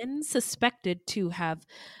women suspected to have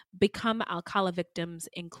become Alcala victims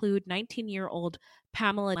include 19-year-old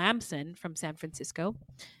Pamela Lamson from San Francisco.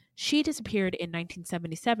 She disappeared in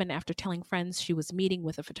 1977 after telling friends she was meeting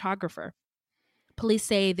with a photographer. Police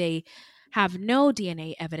say they have no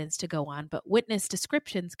DNA evidence to go on, but witness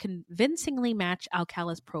descriptions convincingly match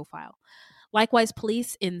Alcala's profile. Likewise,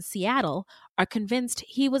 police in Seattle are convinced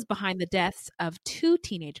he was behind the deaths of two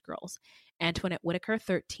teenage girls, Antoinette Whitaker,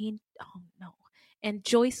 13, and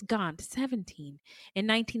Joyce Gaunt, 17, in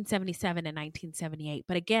 1977 and 1978.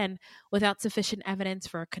 But again, without sufficient evidence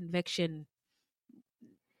for a conviction,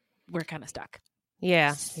 we're kind of stuck.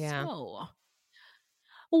 Yeah. So,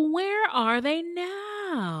 where are they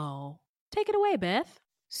now? Take it away, Beth.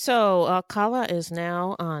 So Alcala is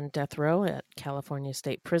now on death row at California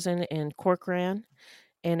State Prison in Corcoran.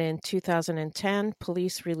 And in 2010,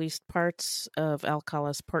 police released parts of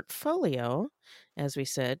Alcala's portfolio. As we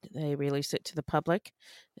said, they released it to the public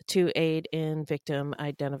to aid in victim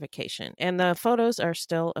identification. And the photos are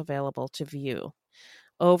still available to view.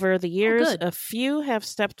 Over the years, a few have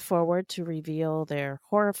stepped forward to reveal their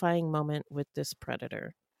horrifying moment with this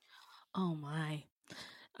predator. Oh, my.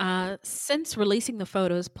 Since releasing the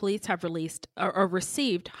photos, police have released or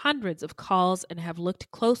received hundreds of calls and have looked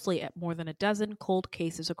closely at more than a dozen cold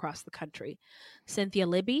cases across the country. Cynthia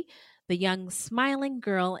Libby, the young smiling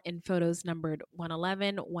girl in photos numbered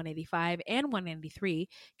 111, 185, and 193,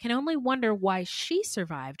 can only wonder why she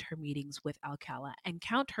survived her meetings with Alcala and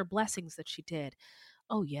count her blessings that she did.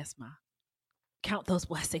 Oh, yes, Ma. Count those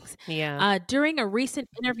blessings. Yeah. During a recent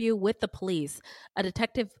interview with the police, a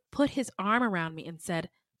detective put his arm around me and said,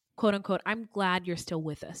 quote unquote, "I'm glad you're still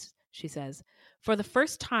with us. She says, "For the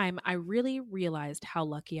first time, I really realized how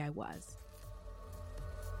lucky I was."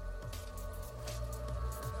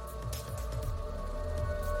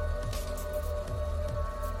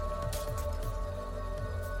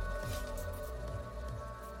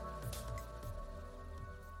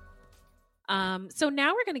 So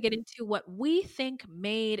now we're going to get into what we think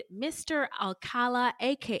made Mr. Alcala,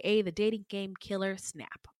 aka the dating game killer,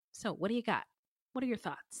 snap. So what do you got? What are your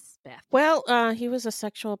thoughts, Beth? Well, he was a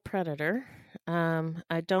sexual predator.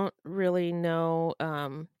 I don't really know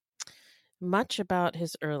much about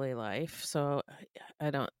his early life, so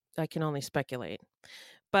I can only speculate.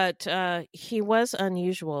 But he was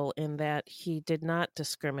unusual in that he did not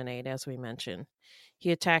discriminate, as we mentioned.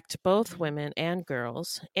 He attacked both women and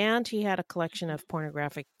girls, and he had a collection of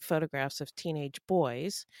pornographic photographs of teenage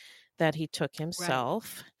boys that he took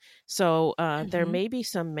himself. So there may be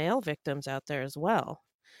some male victims out there as well.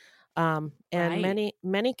 And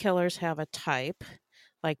many killers have a type,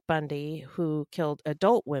 like Bundy, who killed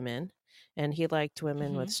adult women, and he liked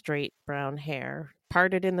women with straight brown hair,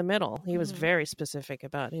 parted in the middle. He was very specific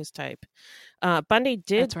about his type. Bundy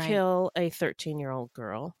did kill a 13-year-old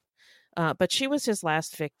girl, but she was his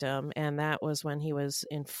last victim, and that was when he was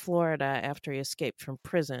in Florida after he escaped from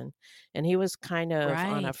prison, and he was kind of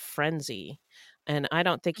on a frenzy. And I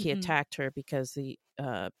don't think he attacked her because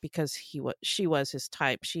she was his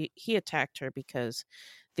type. He attacked her because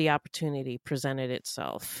the opportunity presented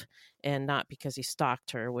itself, and not because he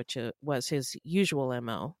stalked her, which was his usual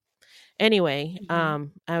MO. Anyway,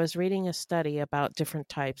 I was reading a study about different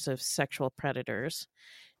types of sexual predators,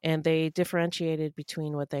 and they differentiated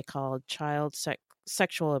between what they called child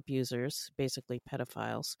sexual abusers, basically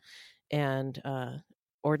pedophiles, and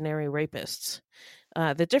ordinary rapists.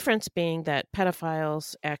 The difference being that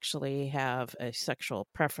pedophiles actually have a sexual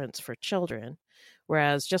preference for children,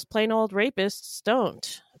 whereas just plain old rapists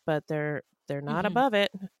don't. But they're not above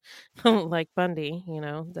it, like Bundy.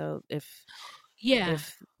 Though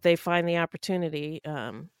if they find the opportunity,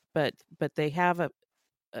 but they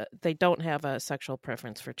don't have a sexual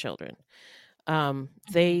preference for children.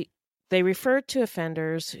 They referred to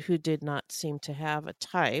offenders who did not seem to have a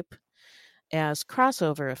type as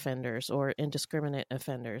crossover offenders or indiscriminate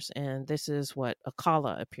offenders, and this is what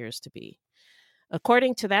Alcala appears to be.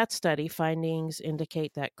 According to that study, findings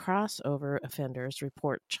indicate that crossover offenders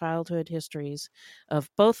report childhood histories of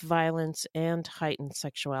both violence and heightened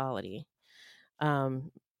sexuality.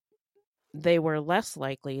 They were less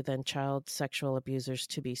likely than child sexual abusers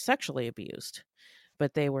to be sexually abused,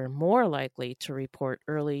 but they were more likely to report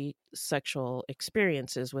early sexual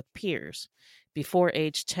experiences with peers before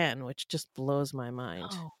age 10, which just blows my mind.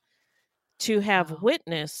 To have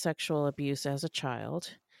witnessed sexual abuse as a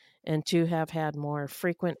child, and to have had more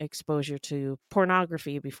frequent exposure to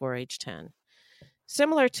pornography before age 10.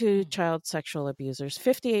 Similar to child sexual abusers,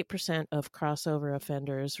 58% of crossover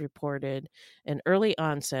offenders reported an early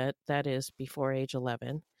onset, that is, before age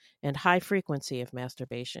 11, and high frequency of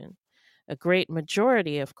masturbation. A great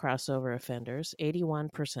majority of crossover offenders,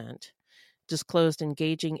 81%, disclosed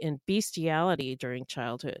engaging in bestiality during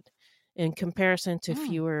childhood, in comparison to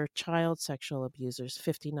fewer child sexual abusers,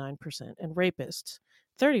 59%, and rapists,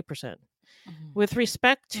 30%. With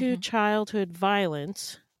respect to childhood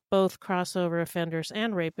violence, both crossover offenders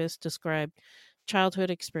and rapists described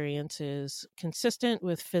childhood experiences consistent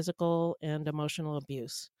with physical and emotional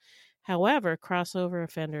abuse. However, crossover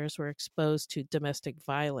offenders were exposed to domestic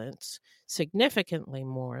violence significantly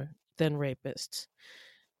more than rapists.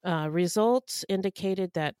 Results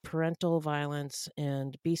indicated that parental violence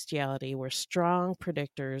and bestiality were strong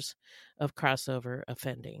predictors of crossover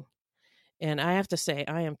offending. And I have to say,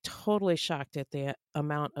 I am totally shocked at the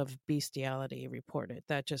amount of bestiality reported.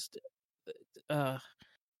 That just,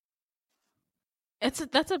 that's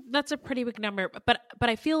a pretty big number. But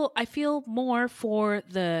I feel more for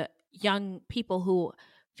the young people who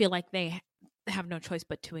feel like they have no choice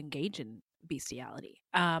but to engage in bestiality.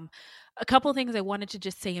 A couple of things I wanted to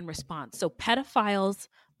just say in response. So pedophiles,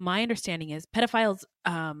 my understanding is pedophiles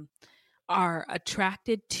are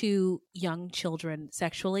attracted to young children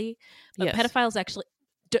sexually, but pedophiles actually,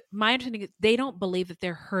 my understanding is they don't believe that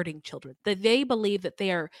they're hurting children. That they believe that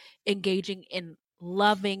they are engaging in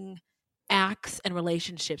loving acts and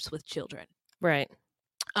relationships with children. right.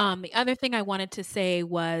 The other thing I wanted to say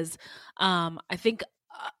was, I think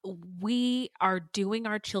we are doing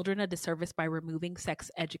our children a disservice by removing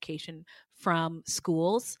sex education from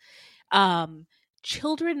schools.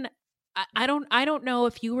 Children, I don't know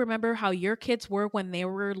if you remember how your kids were when they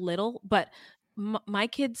were little, but my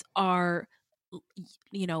kids are,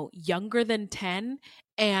 younger than 10,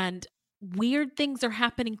 and weird things are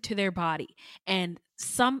happening to their body. And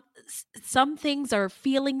some things are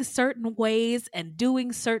feeling certain ways and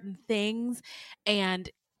doing certain things. And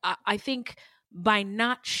I think by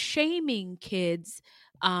not shaming kids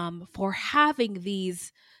for having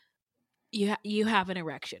these, you have an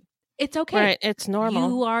erection. It's okay. Right. It's normal.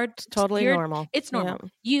 You are It's totally normal. It's normal.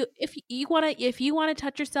 Yeah. If you want to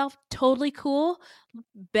touch yourself, totally cool.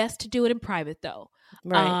 Best to do it in private though.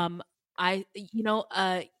 Right. You know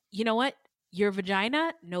what? Your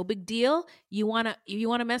vagina, no big deal. You want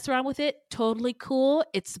to mess around with it, totally cool.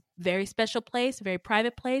 It's a very special place, very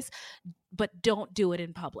private place, but don't do it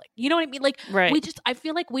in public. You know what I mean? Like, right. I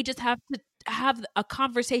feel like we just have to have a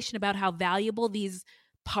conversation about how valuable these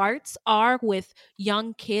parts are with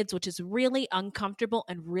young kids, which is really uncomfortable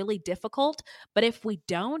and really difficult. But if we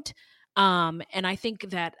don't, and I think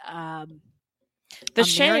that the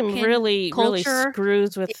shame really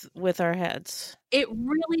screws with our heads. It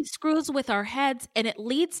really screws with our heads, and it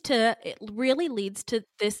really leads to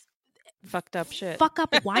this fucked up shit, fuck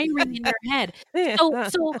up wiring in your head.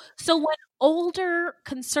 So when older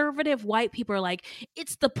conservative white people are like,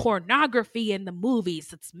 it's the pornography in the movies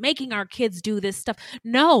that's making our kids do this stuff.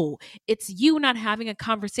 No, it's you not having a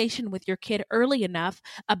conversation with your kid early enough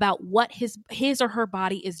about what his or her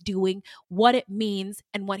body is doing, what it means,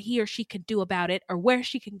 and what he or she can do about it, or where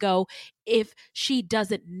she can go if she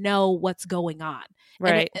doesn't know what's going on.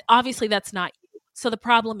 Right. And obviously that's not you. So the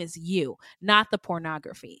problem is you, not the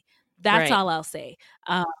pornography. That's right. all I'll say.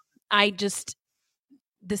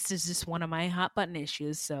 This is just one of my hot button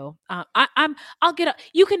issues. So I'll get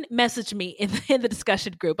you can message me in the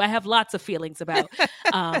discussion group. I have lots of feelings about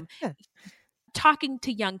talking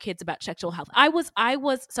to young kids about sexual health.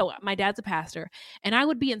 So my dad's a pastor, and I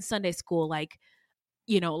would be in Sunday school, like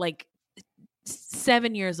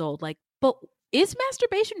 7 years old, like, but is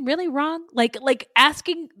masturbation really wrong? Like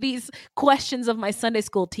asking these questions of my Sunday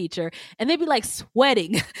school teacher, and they'd be like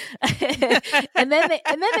sweating. and then they'd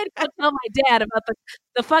go tell my dad about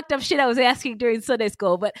the fucked up shit I was asking during Sunday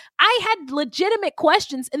school. But I had legitimate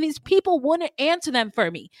questions, and these people wouldn't answer them for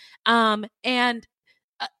me. And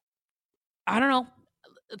I don't know.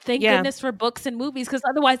 Thank goodness for books and movies, because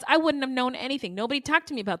otherwise I wouldn't have known anything. Nobody talked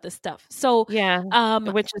to me about this stuff. So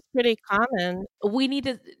which is pretty common. We need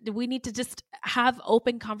to just have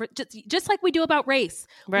open conversation, just like we do about race.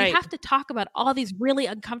 Right. We have to talk about all these really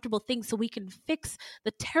uncomfortable things so we can fix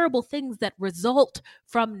the terrible things that result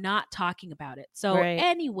from not talking about it. So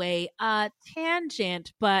anyway,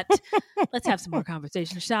 tangent, but let's have some more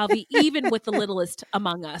conversation, shall we? Even with the littlest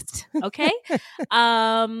among us. Okay.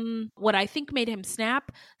 What I think made him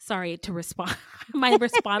snap. Sorry to respond. My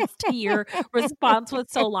response to your response was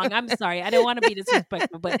so long. I'm sorry. I don't want to be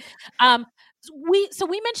disrespectful, but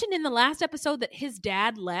we mentioned in the last episode that his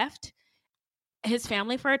dad left his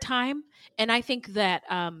family for a time, and I think that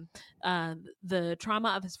the trauma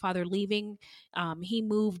of his father leaving, he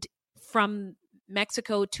moved from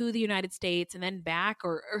Mexico to the United States and then back,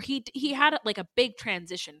 or he had like a big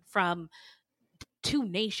transition from two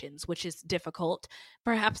nations, which is difficult.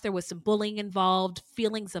 Perhaps there was some bullying involved,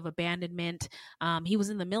 feelings of abandonment. He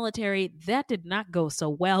was in the military. That did not go so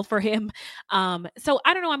well for him. So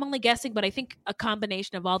I don't know. I'm only guessing, but I think a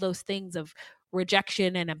combination of all those things of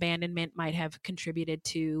rejection and abandonment might have contributed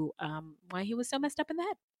to why he was so messed up in the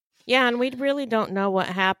head. Yeah, and we really don't know what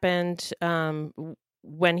happened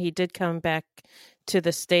when he did come back to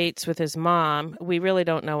the States with his mom. We really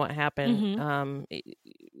don't know what happened.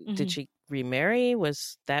 Mm-hmm. Did she remarry?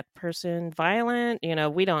 Was that person violent?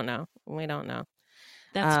 We don't know.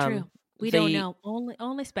 That's true. We don't know.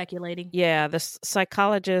 Only speculating. Yeah, the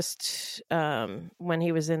psychologist, when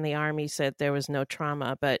he was in the Army, said there was no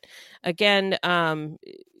trauma. But again,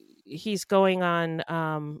 he's going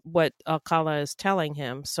on what Alcala is telling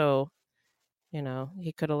him. So,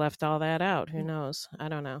 he could have left all that out. Who knows? I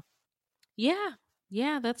don't know.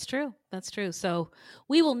 Yeah, that's true. So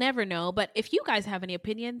we will never know. But if you guys have any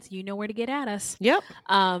opinions, you know where to get at us. Yep.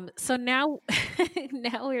 So now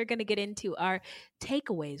we're going to get into our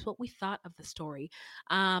takeaways, what we thought of the story.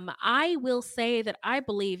 I will say that I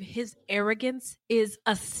believe his arrogance is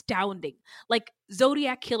astounding, like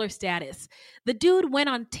Zodiac killer status. The dude went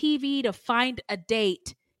on TV to find a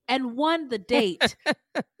date and won the date,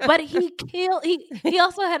 but he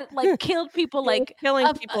also had killed people,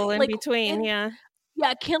 killing people in between.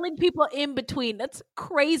 Yeah, killing people in between. That's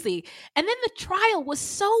crazy. And then the trial was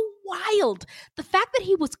so wild. The fact that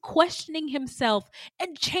he was questioning himself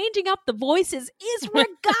and changing up the voices is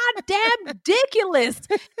goddamn ridiculous.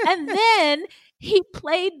 And then he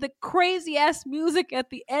played the crazy ass music at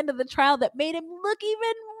the end of the trial that made him look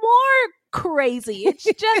even more crazy. It's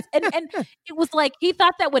just and it was like he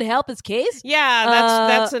thought that would help his case. Yeah,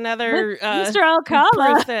 that's another Mr. Alcala.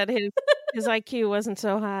 proof that his IQ wasn't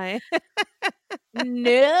so high.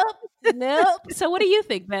 Nope. So what do you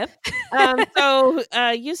think, Beth? So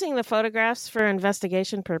using the photographs for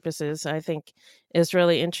investigation purposes, I think, is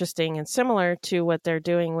really interesting and similar to what they're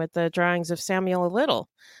doing with the drawings of Samuel Little.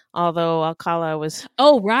 Although Alcala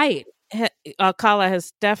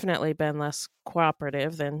has definitely been less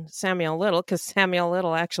cooperative than Samuel Little, because Samuel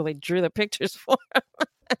Little actually drew the pictures for him.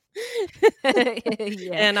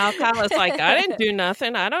 Yeah. And Alcala's like, I didn't do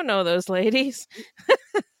nothing. I don't know those ladies.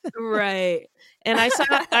 Right. And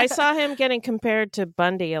I saw him getting compared to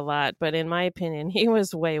Bundy a lot, but in my opinion, he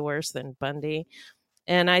was way worse than Bundy.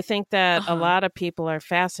 And I think that a lot of people are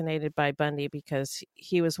fascinated by Bundy because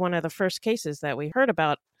he was one of the first cases that we heard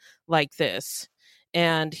about like this.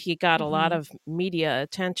 And he got a lot of media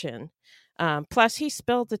attention. Plus, he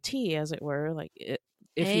spilled the tea, as it were. Like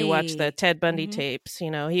if you watch the Ted Bundy tapes, you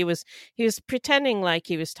know, he was pretending like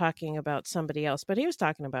he was talking about somebody else, but he was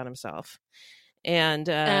talking about himself. And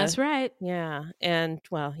that's right. Yeah, and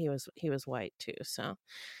well, he was white too, so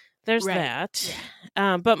there's that.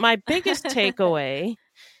 Yeah. But my biggest takeaway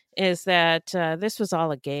is that this was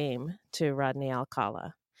all a game to Rodney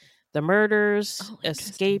Alcala. The murders,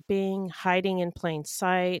 escaping, hiding in plain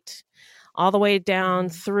sight, all the way down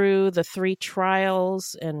through the 3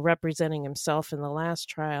 trials and representing himself in the last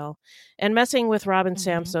trial, and messing with Robin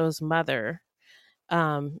Samso's mother,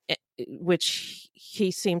 which he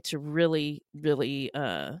seemed to really, really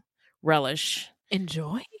relish.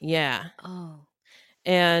 Enjoy? Yeah. Oh.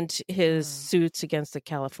 And his suits against the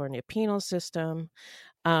California penal system.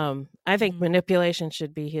 I think manipulation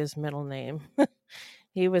should be his middle name.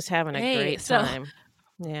 He was having a great time.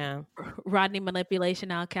 Yeah. Rodney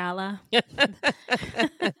Manipulation Alcala.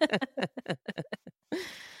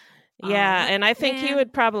 Yeah, and I think he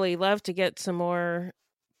would probably love to get some more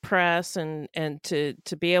press and to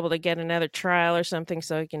be able to get another trial or something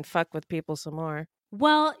so he can fuck with people some more.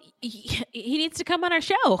 Well, he needs to come on our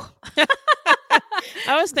show.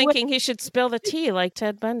 I was thinking he should spill the tea like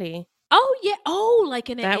Ted Bundy. Oh, yeah. Oh,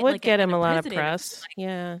 that would get him a lot of press.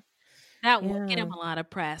 Yeah. That would get him a lot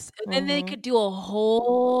of press. And then they could do a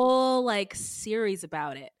whole series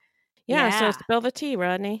about it. Yeah, so spill the tea,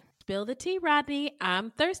 Rodney. Spill the tea, Rodney.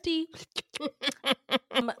 I'm thirsty.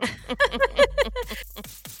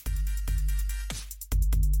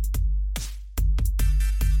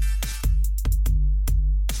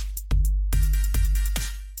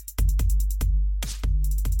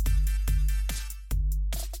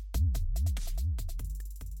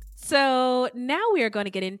 So now we are going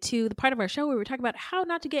to get into the part of our show where we're talking about how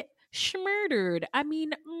not to get murdered.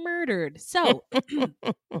 So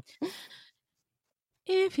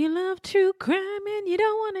if you love true crime and you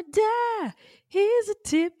don't want to die, here's a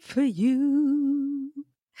tip for you.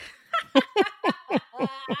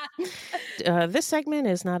 This segment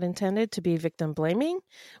is not intended to be victim blaming.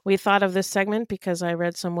 We thought of this segment because I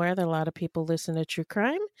read somewhere that a lot of people listen to true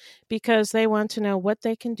crime because they want to know what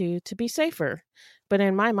they can do to be safer. But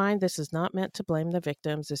in my mind, this is not meant to blame the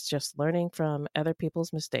victims. It's just learning from other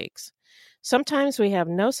people's mistakes. Sometimes we have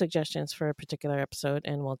no suggestions for a particular episode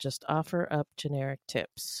and we'll just offer up generic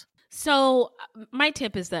tips. So my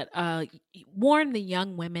tip is that warn the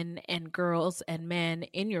young women and girls and men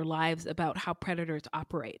in your lives about how predators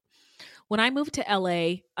operate. When I moved to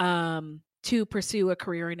LA to pursue a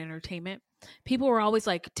career in entertainment, people were always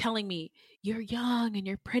telling me, you're young and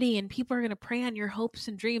you're pretty and people are going to prey on your hopes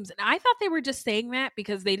and dreams. And I thought they were just saying that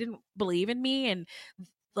because they didn't believe in me and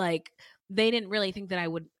they didn't really think that I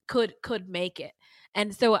could make it.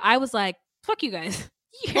 And so I was like, fuck you guys.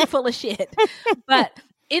 You're full of shit. But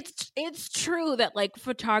it's true that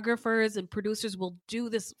photographers and producers will do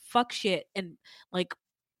this fuck shit and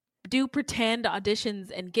do pretend auditions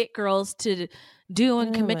and get girls to do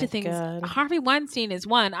and commit to things. God. Harvey Weinstein is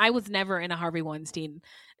one. I was never in a Harvey Weinstein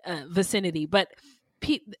vicinity, but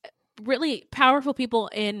really powerful people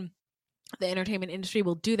in the entertainment industry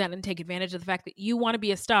will do that and take advantage of the fact that you want to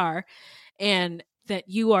be a star and that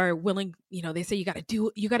you are willing, they say you got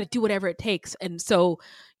to do whatever it takes. And so,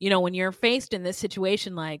 when you're faced in this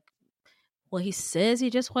situation, well, he says he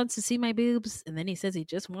just wants to see my boobs, and then he says he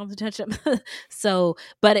just wants to touch them. So,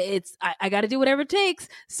 but I got to do whatever it takes.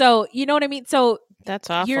 So, you know what I mean? So that's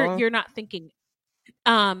awful. You're not thinking.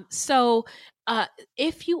 So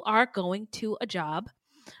if you are going to a job,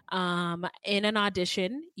 in an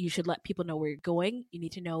audition, you should let people know where you're going. You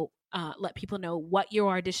need to know let people know what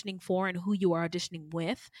you're auditioning for and who you are auditioning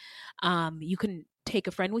with. You can take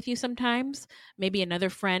a friend with you sometimes, maybe another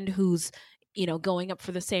friend who's, going up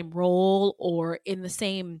for the same role or in the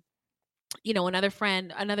same,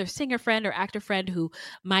 another singer friend or actor friend who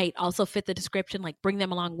might also fit the description, like bring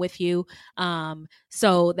them along with you,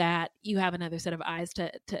 so that you have another set of eyes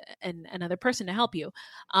and another person to help you.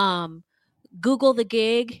 Google the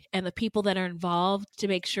gig and the people that are involved to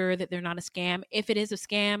make sure that they're not a scam. If it is a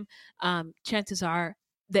scam, chances are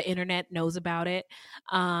the internet knows about it.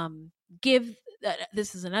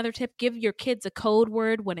 This is another tip, give your kids a code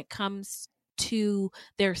word when it comes to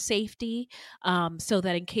their safety, so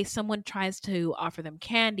that in case someone tries to offer them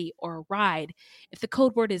candy or a ride, if the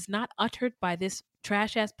code word is not uttered by this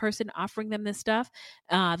trash ass person offering them this stuff,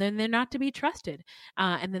 then they're not to be trusted.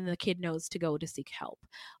 And then the kid knows to go to seek help.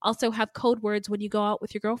 Also, have code words when you go out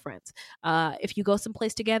with your girlfriends. If you go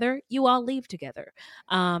someplace together, you all leave together.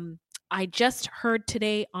 I just heard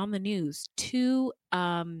today on the news 2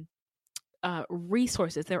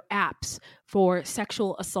 resources. They're apps for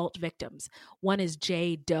sexual assault victims. One is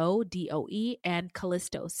JDoe, DOE, and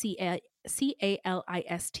Callisto, CALISTO.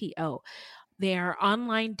 They are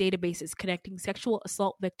online databases connecting sexual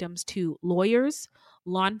assault victims to lawyers,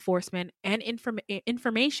 law enforcement, and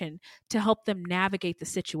information to help them navigate the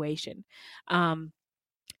situation. And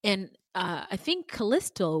I think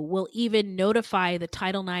Callisto will even notify the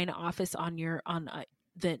Title IX office on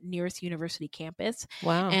the nearest university campus.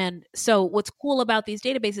 Wow. And so what's cool about these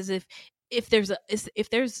databases, if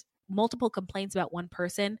there's multiple complaints about one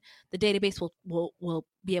person, the database will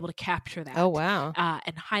be able to capture that. Oh, wow.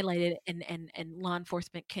 And highlight it, and law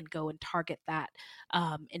enforcement can go and target that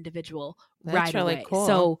individual. That's right really away. cool.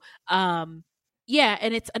 So yeah,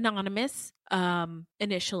 and it's anonymous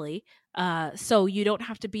initially. So you don't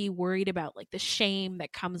have to be worried about like the shame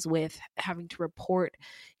that comes with having to report,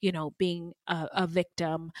 being a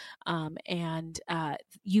victim. And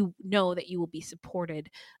you know that you will be supported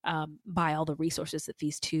by all the resources that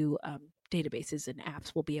these 2 databases and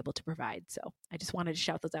apps will be able to provide. So I just wanted to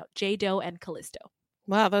shout those out, JDoe and Callisto.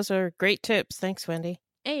 Wow, those are great tips. Thanks, Wendy.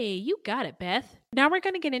 Hey, you got it, Beth. Now we're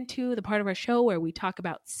going to get into the part of our show where we talk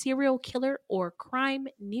about serial killer or crime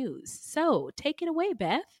news. So take it away,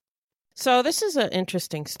 Beth. So this is an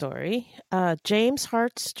interesting story. James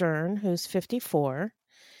Hart Stern, who's 54,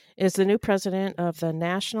 is the new president of the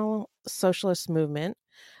National Socialist Movement,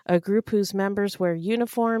 a group whose members wear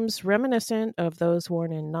uniforms reminiscent of those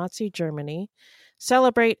worn in Nazi Germany,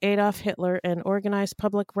 celebrate Adolf Hitler, and organize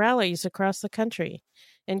public rallies across the country.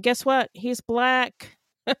 And guess what? He's black.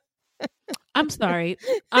 I'm sorry.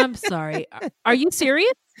 Are you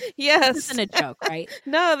serious? Yes. This isn't a joke, right?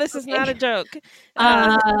 No, this is not a joke.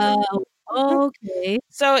 Okay.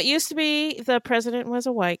 So it used to be the president was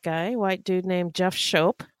a white dude named Jeff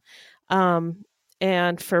Shope.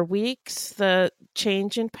 And for weeks, the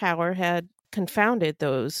change in power had confounded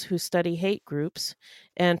those who study hate groups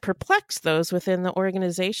and perplexed those within the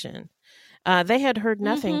organization. They had heard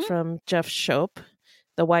nothing from Jeff Shope,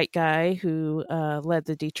 the white guy who led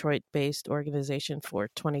the Detroit-based organization for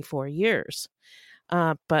 24 years.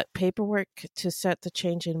 But paperwork to set the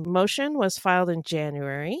change in motion was filed in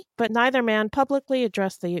January, but neither man publicly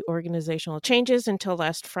addressed the organizational changes until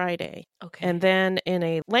last Friday. Okay. And then in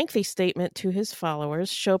a lengthy statement to his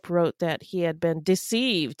followers, Shope wrote that he had been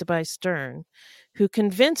deceived by Stern, who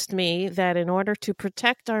convinced me that in order to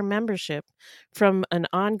protect our membership from an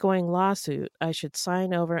ongoing lawsuit, I should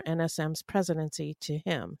sign over NSM's presidency to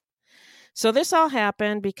him. So this all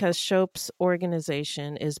happened because Shope's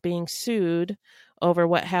organization is being sued over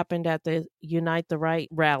what happened at the Unite the Right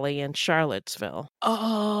rally in Charlottesville.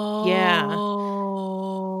 Oh. Yeah.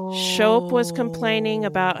 Shope was complaining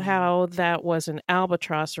about how that was an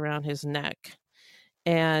albatross around his neck.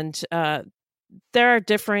 And there are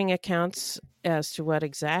differing accounts as to what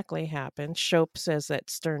exactly happened. Shope says that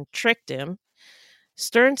Stern tricked him.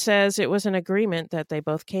 Stern says it was an agreement that they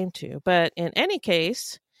both came to. But in any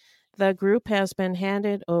case, the group has been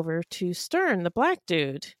handed over to Stern, the black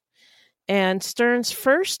dude. And Stern's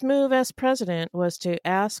first move as president was to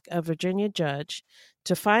ask a Virginia judge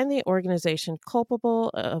to find the organization culpable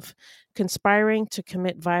of conspiring to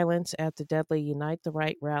commit violence at the deadly Unite the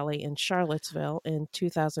Right rally in Charlottesville in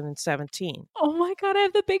 2017. Oh my God, I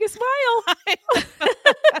have the biggest smile.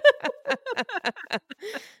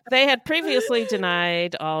 They had previously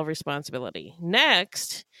denied all responsibility.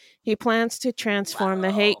 Next, he plans to transform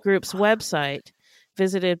the hate group's website,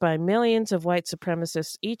 visited by millions of white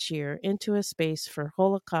supremacists each year, into a space for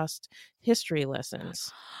Holocaust history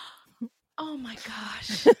lessons. Oh my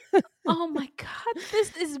gosh. Oh my God,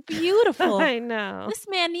 this is beautiful. I know. This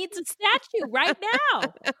man needs a statue right now.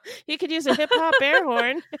 You could use a hip hop air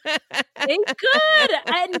horn. He could.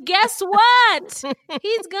 And guess what?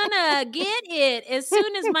 He's gonna get it as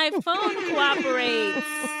soon as my phone cooperates.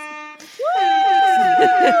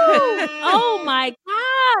 Oh my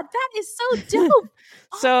God, that is so dope.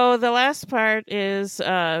 So the last part is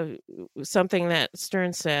something that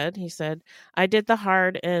Stern said. He said, "I did the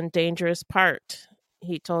hard and dangerous part,"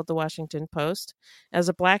 he told the Washington Post. "As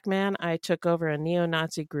a black man, I took over a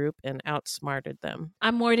neo-Nazi group and outsmarted them."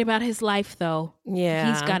 I'm worried about his life, though.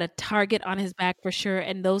 Yeah. He's got a target on his back for sure,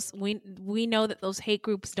 and those we know that those hate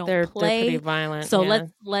groups don't They're play. pretty violent. So yeah.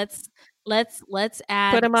 let's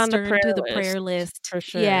add Put him on the Stern prayer to the list, prayer list. for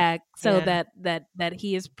sure. Yeah, so Yeah. that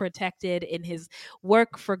he is protected in his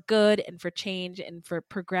work for good and for change and for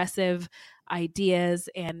progressive ideas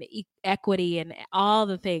and equity and all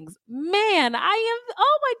the things. Man,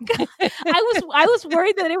 oh my God. I was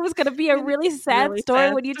worried that it was going to be a really sad story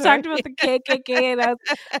sad when you story. talked about the KKK, and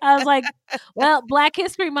I was like, well, Black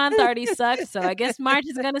History Month already sucks, so I guess March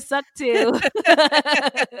is going to suck too.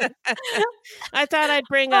 I thought I'd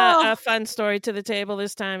bring a fun story to the table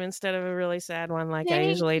this time instead of a really sad one like I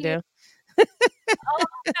usually do. Oh,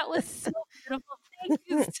 that was so beautiful. Thank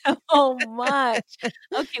you so much.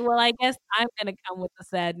 Okay, well, I guess I'm going to come with the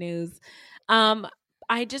sad news.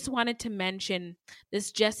 I just wanted to mention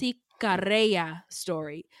this Jessie Carreya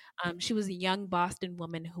story. She was a young Boston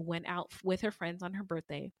woman who went out with her friends on her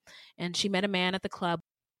birthday, and she met a man at the club,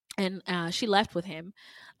 and she left with him.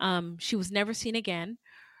 She was never seen again.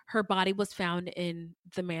 Her body was found in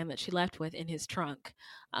the man that she left with in his trunk.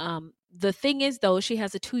 The thing is, though, she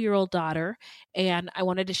has a 2-year-old daughter, and I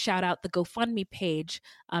wanted to shout out the GoFundMe page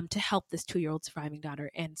to help this 2-year-old surviving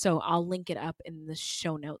daughter. And so I'll link it up in the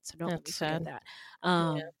show notes. So don't let me forget that.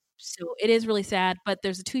 So it is really sad, but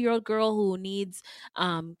there's a 2-year-old girl who needs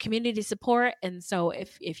community support. And so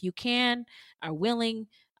if you are willing,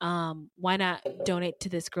 why not donate to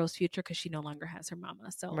this girl's future, because she no longer has her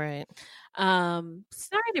mama. So right.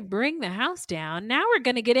 Sorry to bring the house down. Now we're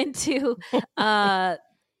going to get into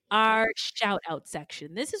our shout out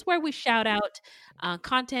section. This is where we shout out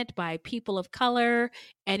content by people of color,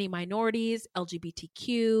 any minorities,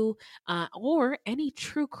 LGBTQ, or any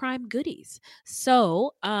true crime goodies.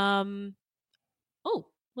 So,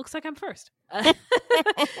 looks like I'm first.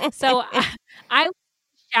 So I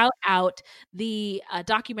shout out the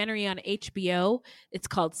documentary on HBO. It's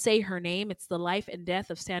called Say Her Name. It's the life and death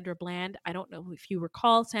of Sandra Bland. I don't know if you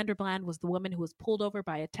recall, Sandra Bland was the woman who was pulled over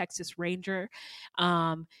by a Texas Ranger,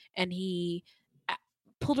 and he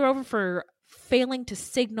pulled her over for failing to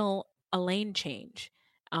signal a lane change.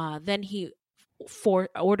 Then he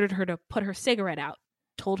ordered her to put her cigarette out,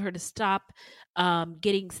 told her to stop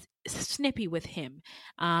getting snippy with him,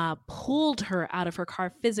 pulled her out of her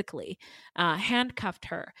car physically, handcuffed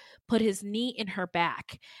her, put his knee in her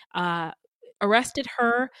back, arrested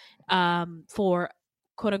her for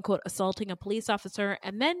quote unquote assaulting a police officer,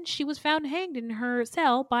 and then she was found hanged in her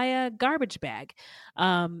cell by a garbage bag.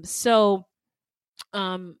 The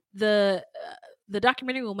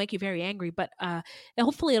documentary will make you very angry, but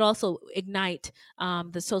hopefully it also ignite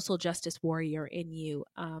the social justice warrior in you,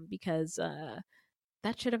 because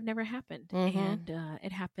that should have never happened. Mm-hmm. And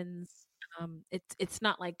it happens. It's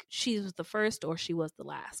not like she was the first or she was the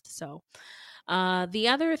last. So the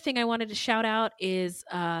other thing I wanted to shout out is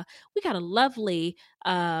we got a lovely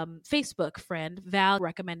Facebook friend. Val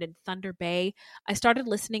recommended Thunder Bay. I started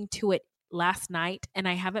listening to it last night and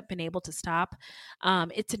I haven't been able to stop.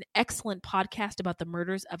 It's an excellent podcast about the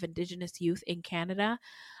murders of Indigenous youth in Canada.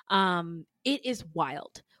 It is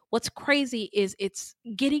wild. What's crazy is it's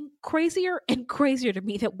getting crazier and crazier to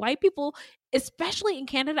me that white people, especially in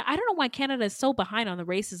Canada, I don't know why Canada is so behind on the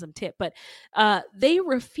racism tip, but they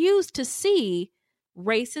refuse to see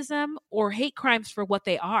racism or hate crimes for what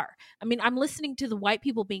they are. I mean, I'm listening to the white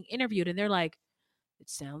people being interviewed and they're like, it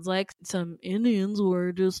sounds like some Indians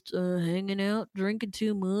were just hanging out, drinking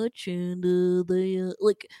too much, and they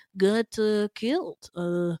got killed.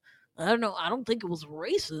 I don't know. I don't think it was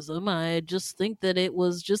racism. I just think that it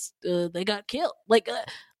was just they got killed.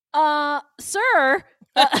 Sir,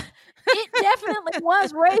 it definitely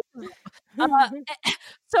was racism.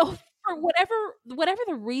 So for whatever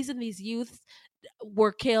the reason these youths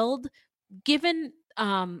were killed, given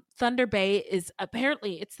Thunder Bay is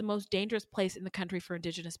apparently it's the most dangerous place in the country for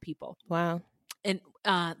Indigenous people. Wow. And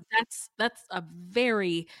that's a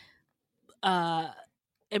very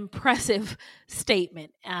impressive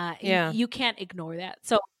statement. You can't ignore that.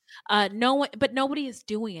 So nobody is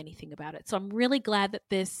doing anything about it. So I'm really glad that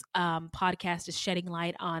this podcast is shedding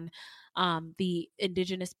light on the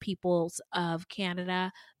Indigenous peoples of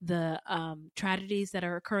Canada, the tragedies that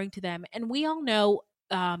are occurring to them. And we all know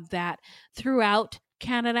that throughout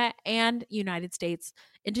Canada and United States,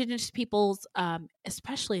 Indigenous peoples,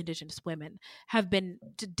 especially Indigenous women, have been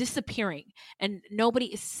disappearing, and nobody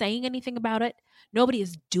is saying anything about it. Nobody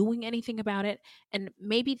is doing anything about it. And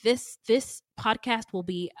maybe this podcast will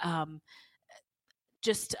be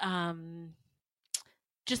just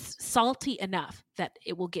salty enough that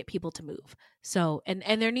it will get people to move. So,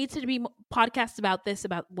 and there needs to be podcasts about this,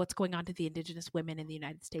 about what's going on to the Indigenous women in the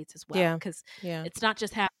United States as well, because it's not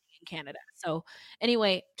just happening in Canada. So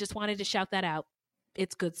anyway, just wanted to shout that out.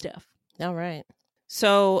 It's good stuff. All right.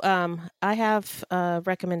 So I have a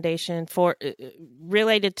recommendation for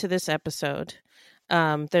related to this episode.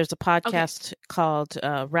 There's a podcast called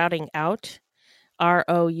Routing Out,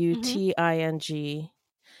 ROUTING,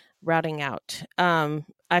 Routing Out.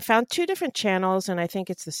 I found 2 different channels, and I think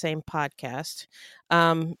it's the same podcast.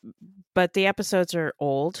 But the episodes are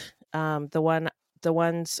old. The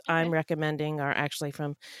ones I'm recommending are actually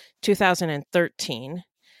from 2013.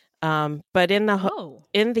 But in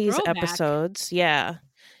these episodes,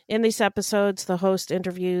 the host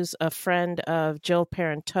interviews a friend of Jill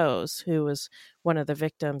Parenteau's, who was one of the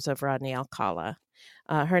victims of Rodney Alcala.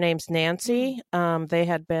 Her name's Nancy. They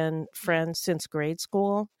had been friends since grade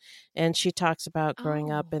school, and she talks about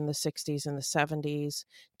growing up in the 60s and the 70s,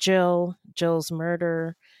 Jill's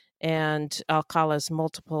murder, and Alcala's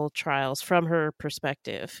multiple trials from her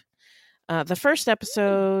perspective. The first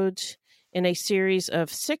episode in a series of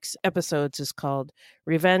 6 episodes is called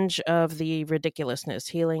Revenge of the Ridiculousness,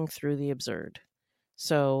 Healing Through the Absurd.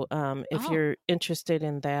 So if you're interested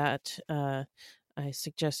in that, I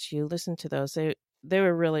suggest you listen to those. They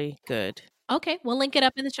were really good. Okay, we'll link it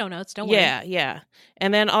up in the show notes. Don't worry. Yeah.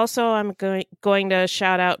 And then also I'm going to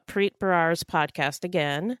shout out Preet Bharar's podcast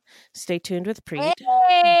again. Stay tuned with Preet.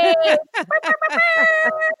 Hey!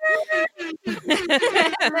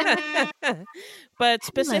 But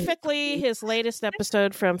specifically his latest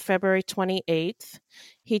episode from February 28th,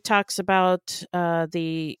 he talks about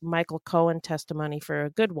the Michael Cohen testimony for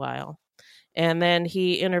a good while. And then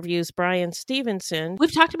he interviews Brian Stevenson.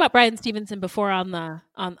 We've talked about Brian Stevenson before on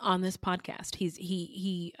this podcast.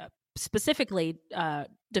 He specifically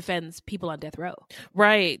defends people on death row.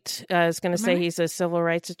 Right. I was going to say he's a civil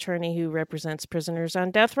rights attorney who represents prisoners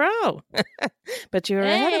on death row. But you were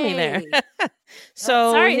ahead of me there.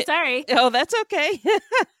 So sorry. Oh, that's okay.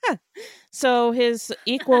 So his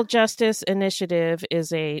Equal Justice Initiative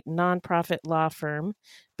is a nonprofit law firm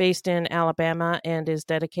based in Alabama and is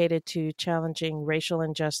dedicated to challenging racial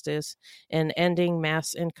injustice and ending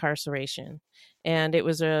mass incarceration. And it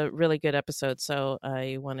was a really good episode, so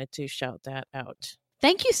I wanted to shout that out.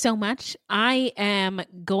 Thank you so much. I am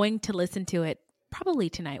going to listen to it probably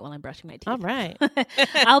tonight while I'm brushing my teeth. All right.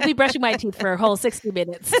 I'll be brushing my teeth for a whole 60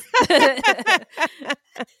 minutes.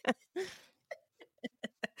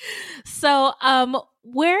 So,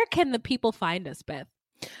 where can the people find us, Beth?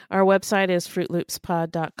 Our website is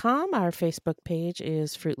fruitloopspod.com. Our Facebook page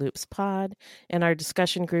is Fruit Loops Pod, and our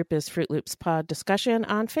discussion group is Fruit Loops Pod Discussion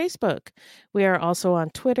on Facebook. We are also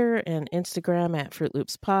on Twitter and Instagram at Fruit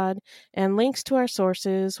Loops Pod, and links to our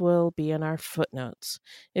sources will be in our footnotes.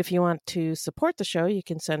 If you want to support the show, you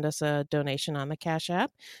can send us a donation on the Cash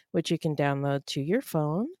App, which you can download to your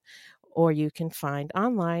phone, or you can find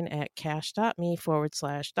online at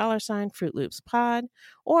cash.me/$Fruit Loops Pod,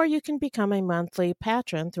 or you can become a monthly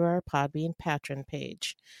patron through our Podbean patron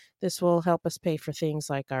page. This will help us pay for things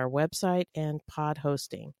like our website and pod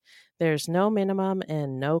hosting. There's no minimum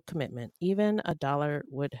and no commitment. Even $1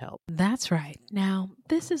 would help. That's right. Now,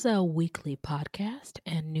 this is a weekly podcast,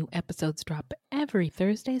 and new episodes drop every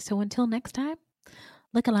Thursday. So until next time,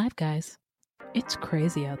 look alive, guys. It's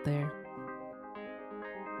crazy out there.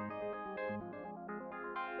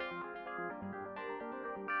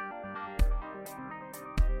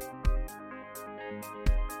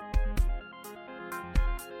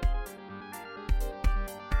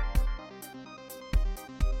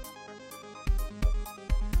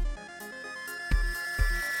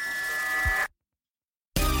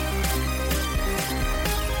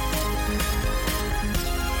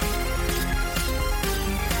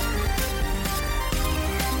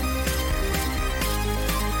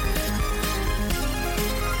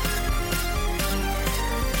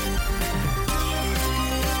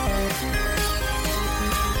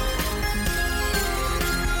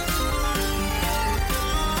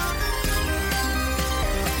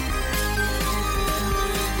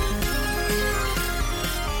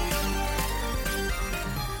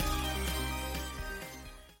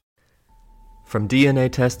 From DNA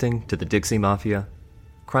testing to the Dixie Mafia,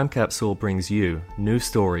 Crime Capsule brings you new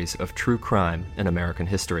stories of true crime in American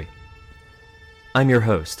history. I'm your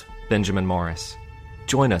host, Benjamin Morris.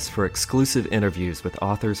 Join us for exclusive interviews with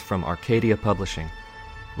authors from Arcadia Publishing,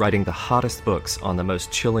 writing the hottest books on the most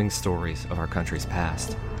chilling stories of our country's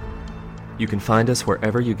past. You can find us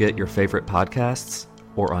wherever you get your favorite podcasts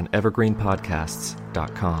or on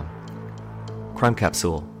evergreenpodcasts.com. Crime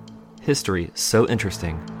Capsule. History so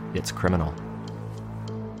interesting, it's criminal.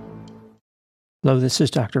 Hello, this is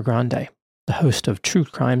Dr. Grande, the host of True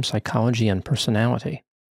Crime Psychology and Personality.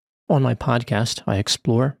 On my podcast, I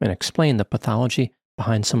explore and explain the pathology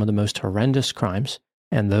behind some of the most horrendous crimes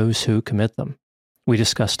and those who commit them. We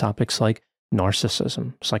discuss topics like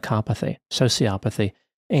narcissism, psychopathy, sociopathy,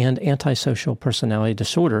 and antisocial personality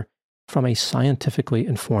disorder from a scientifically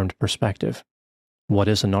informed perspective. What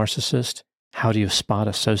is a narcissist? How do you spot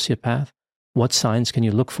a sociopath? What signs can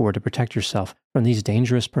you look for to protect yourself from these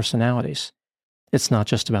dangerous personalities? It's not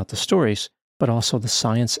just about the stories, but also the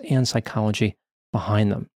science and psychology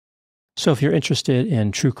behind them. So if you're interested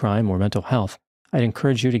in true crime or mental health, I'd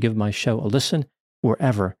encourage you to give my show a listen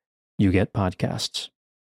wherever you get podcasts.